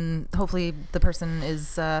 And hopefully the person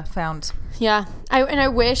is found. Yeah. I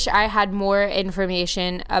wish I had more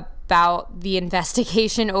information about the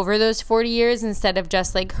investigation over those 40 years instead of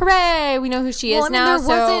just like, hooray, we know who she is now.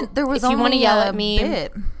 There was if you want to only yell a at me,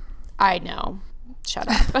 bit. I know. Shut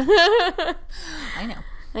up. I know.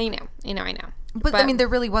 I know. But I mean, there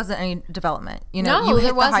really wasn't any development. You know, No, you hit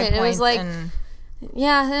there the high wasn't. It was points like, and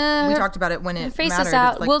yeah. we talked about it when it face mattered. us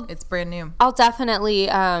out. It's like, Well, it's brand new. I'll definitely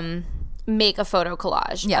make a photo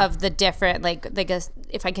collage of the different, like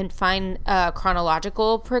if I can find a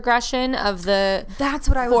chronological progression of the That's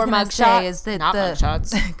what I was going to say is that not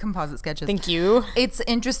mugshots. composite sketches. Thank you. It's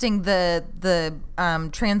interesting the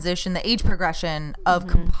transition, the age progression of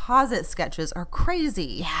composite sketches are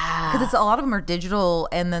crazy. Yeah. Because a lot of them are digital,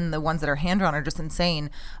 and then the ones that are hand drawn are just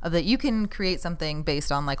insane. Of that you can create something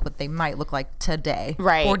based on like what they might look like today,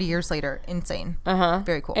 Right. 40 years later. Insane.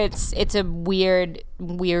 Very cool. It's a weird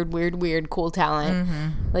cool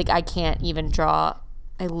talent. Like I can't even draw.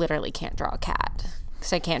 I literally can't draw a cat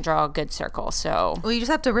because I can't draw a good circle. So Well, you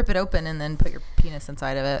just have to rip it open and then put your penis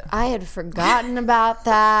inside of it. I had forgotten about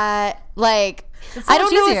that. Like, so I don't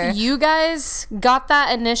much know easier. if you guys got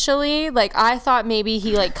that initially. Like, I thought maybe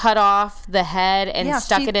he like cut off the head and Yeah,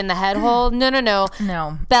 stuck it in the head hole. No.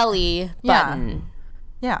 No. Belly Yeah. button.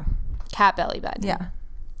 Yeah. Cat belly button. Yeah.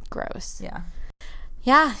 Gross. Yeah.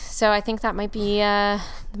 Yeah. So I think that might be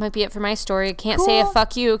it for my story. Can't say a Cool.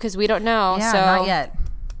 fuck you because we don't know. Yeah, so not yet.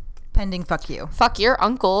 Pending fuck you. fuck your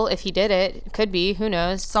uncle if he did it. Could be. Who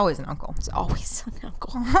knows? It's always an uncle. It's always an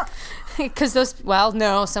uncle. Because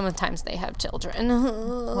no, sometimes they have children.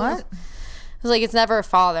 What? It's like it's never a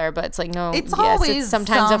father, but it's like no. It's yes, always it's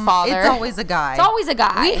sometimes a father. It's always a guy. It's always a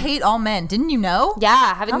guy. We hate all men. Didn't you know?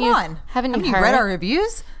 Yeah, haven't Come you? on. Haven't you heard? read our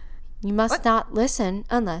reviews? You must not listen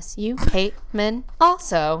unless you hate men.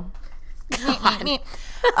 Also,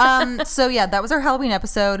 So yeah, that was our Halloween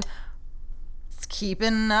episode. It's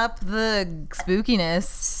keeping up the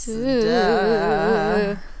spookiness.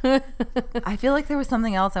 Duh. I feel like there was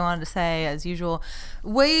something else I wanted to say as usual.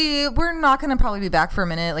 We're not gonna probably be back for a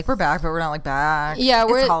minute. Like we're back, but we're not like back. Yeah,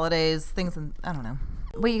 it's we're- holidays, things, and I don't know.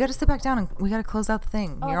 Wait, you got to sit back down and we got to close out the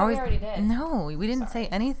thing. I thought we already did. No, we didn't say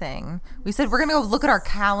anything. We said we're gonna go look at our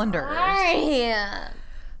calendars.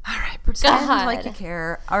 All right, pretend God. like you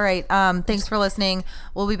care. All right, thanks for listening.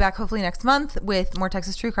 We'll be back hopefully next month with more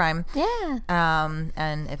Texas True Crime. Yeah.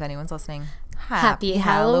 And if anyone's listening, Happy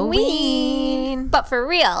Halloween. But for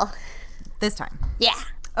real. This time. Yeah.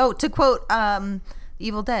 Oh, to quote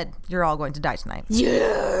Evil Dead, you're all going to die tonight.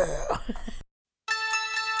 Yeah.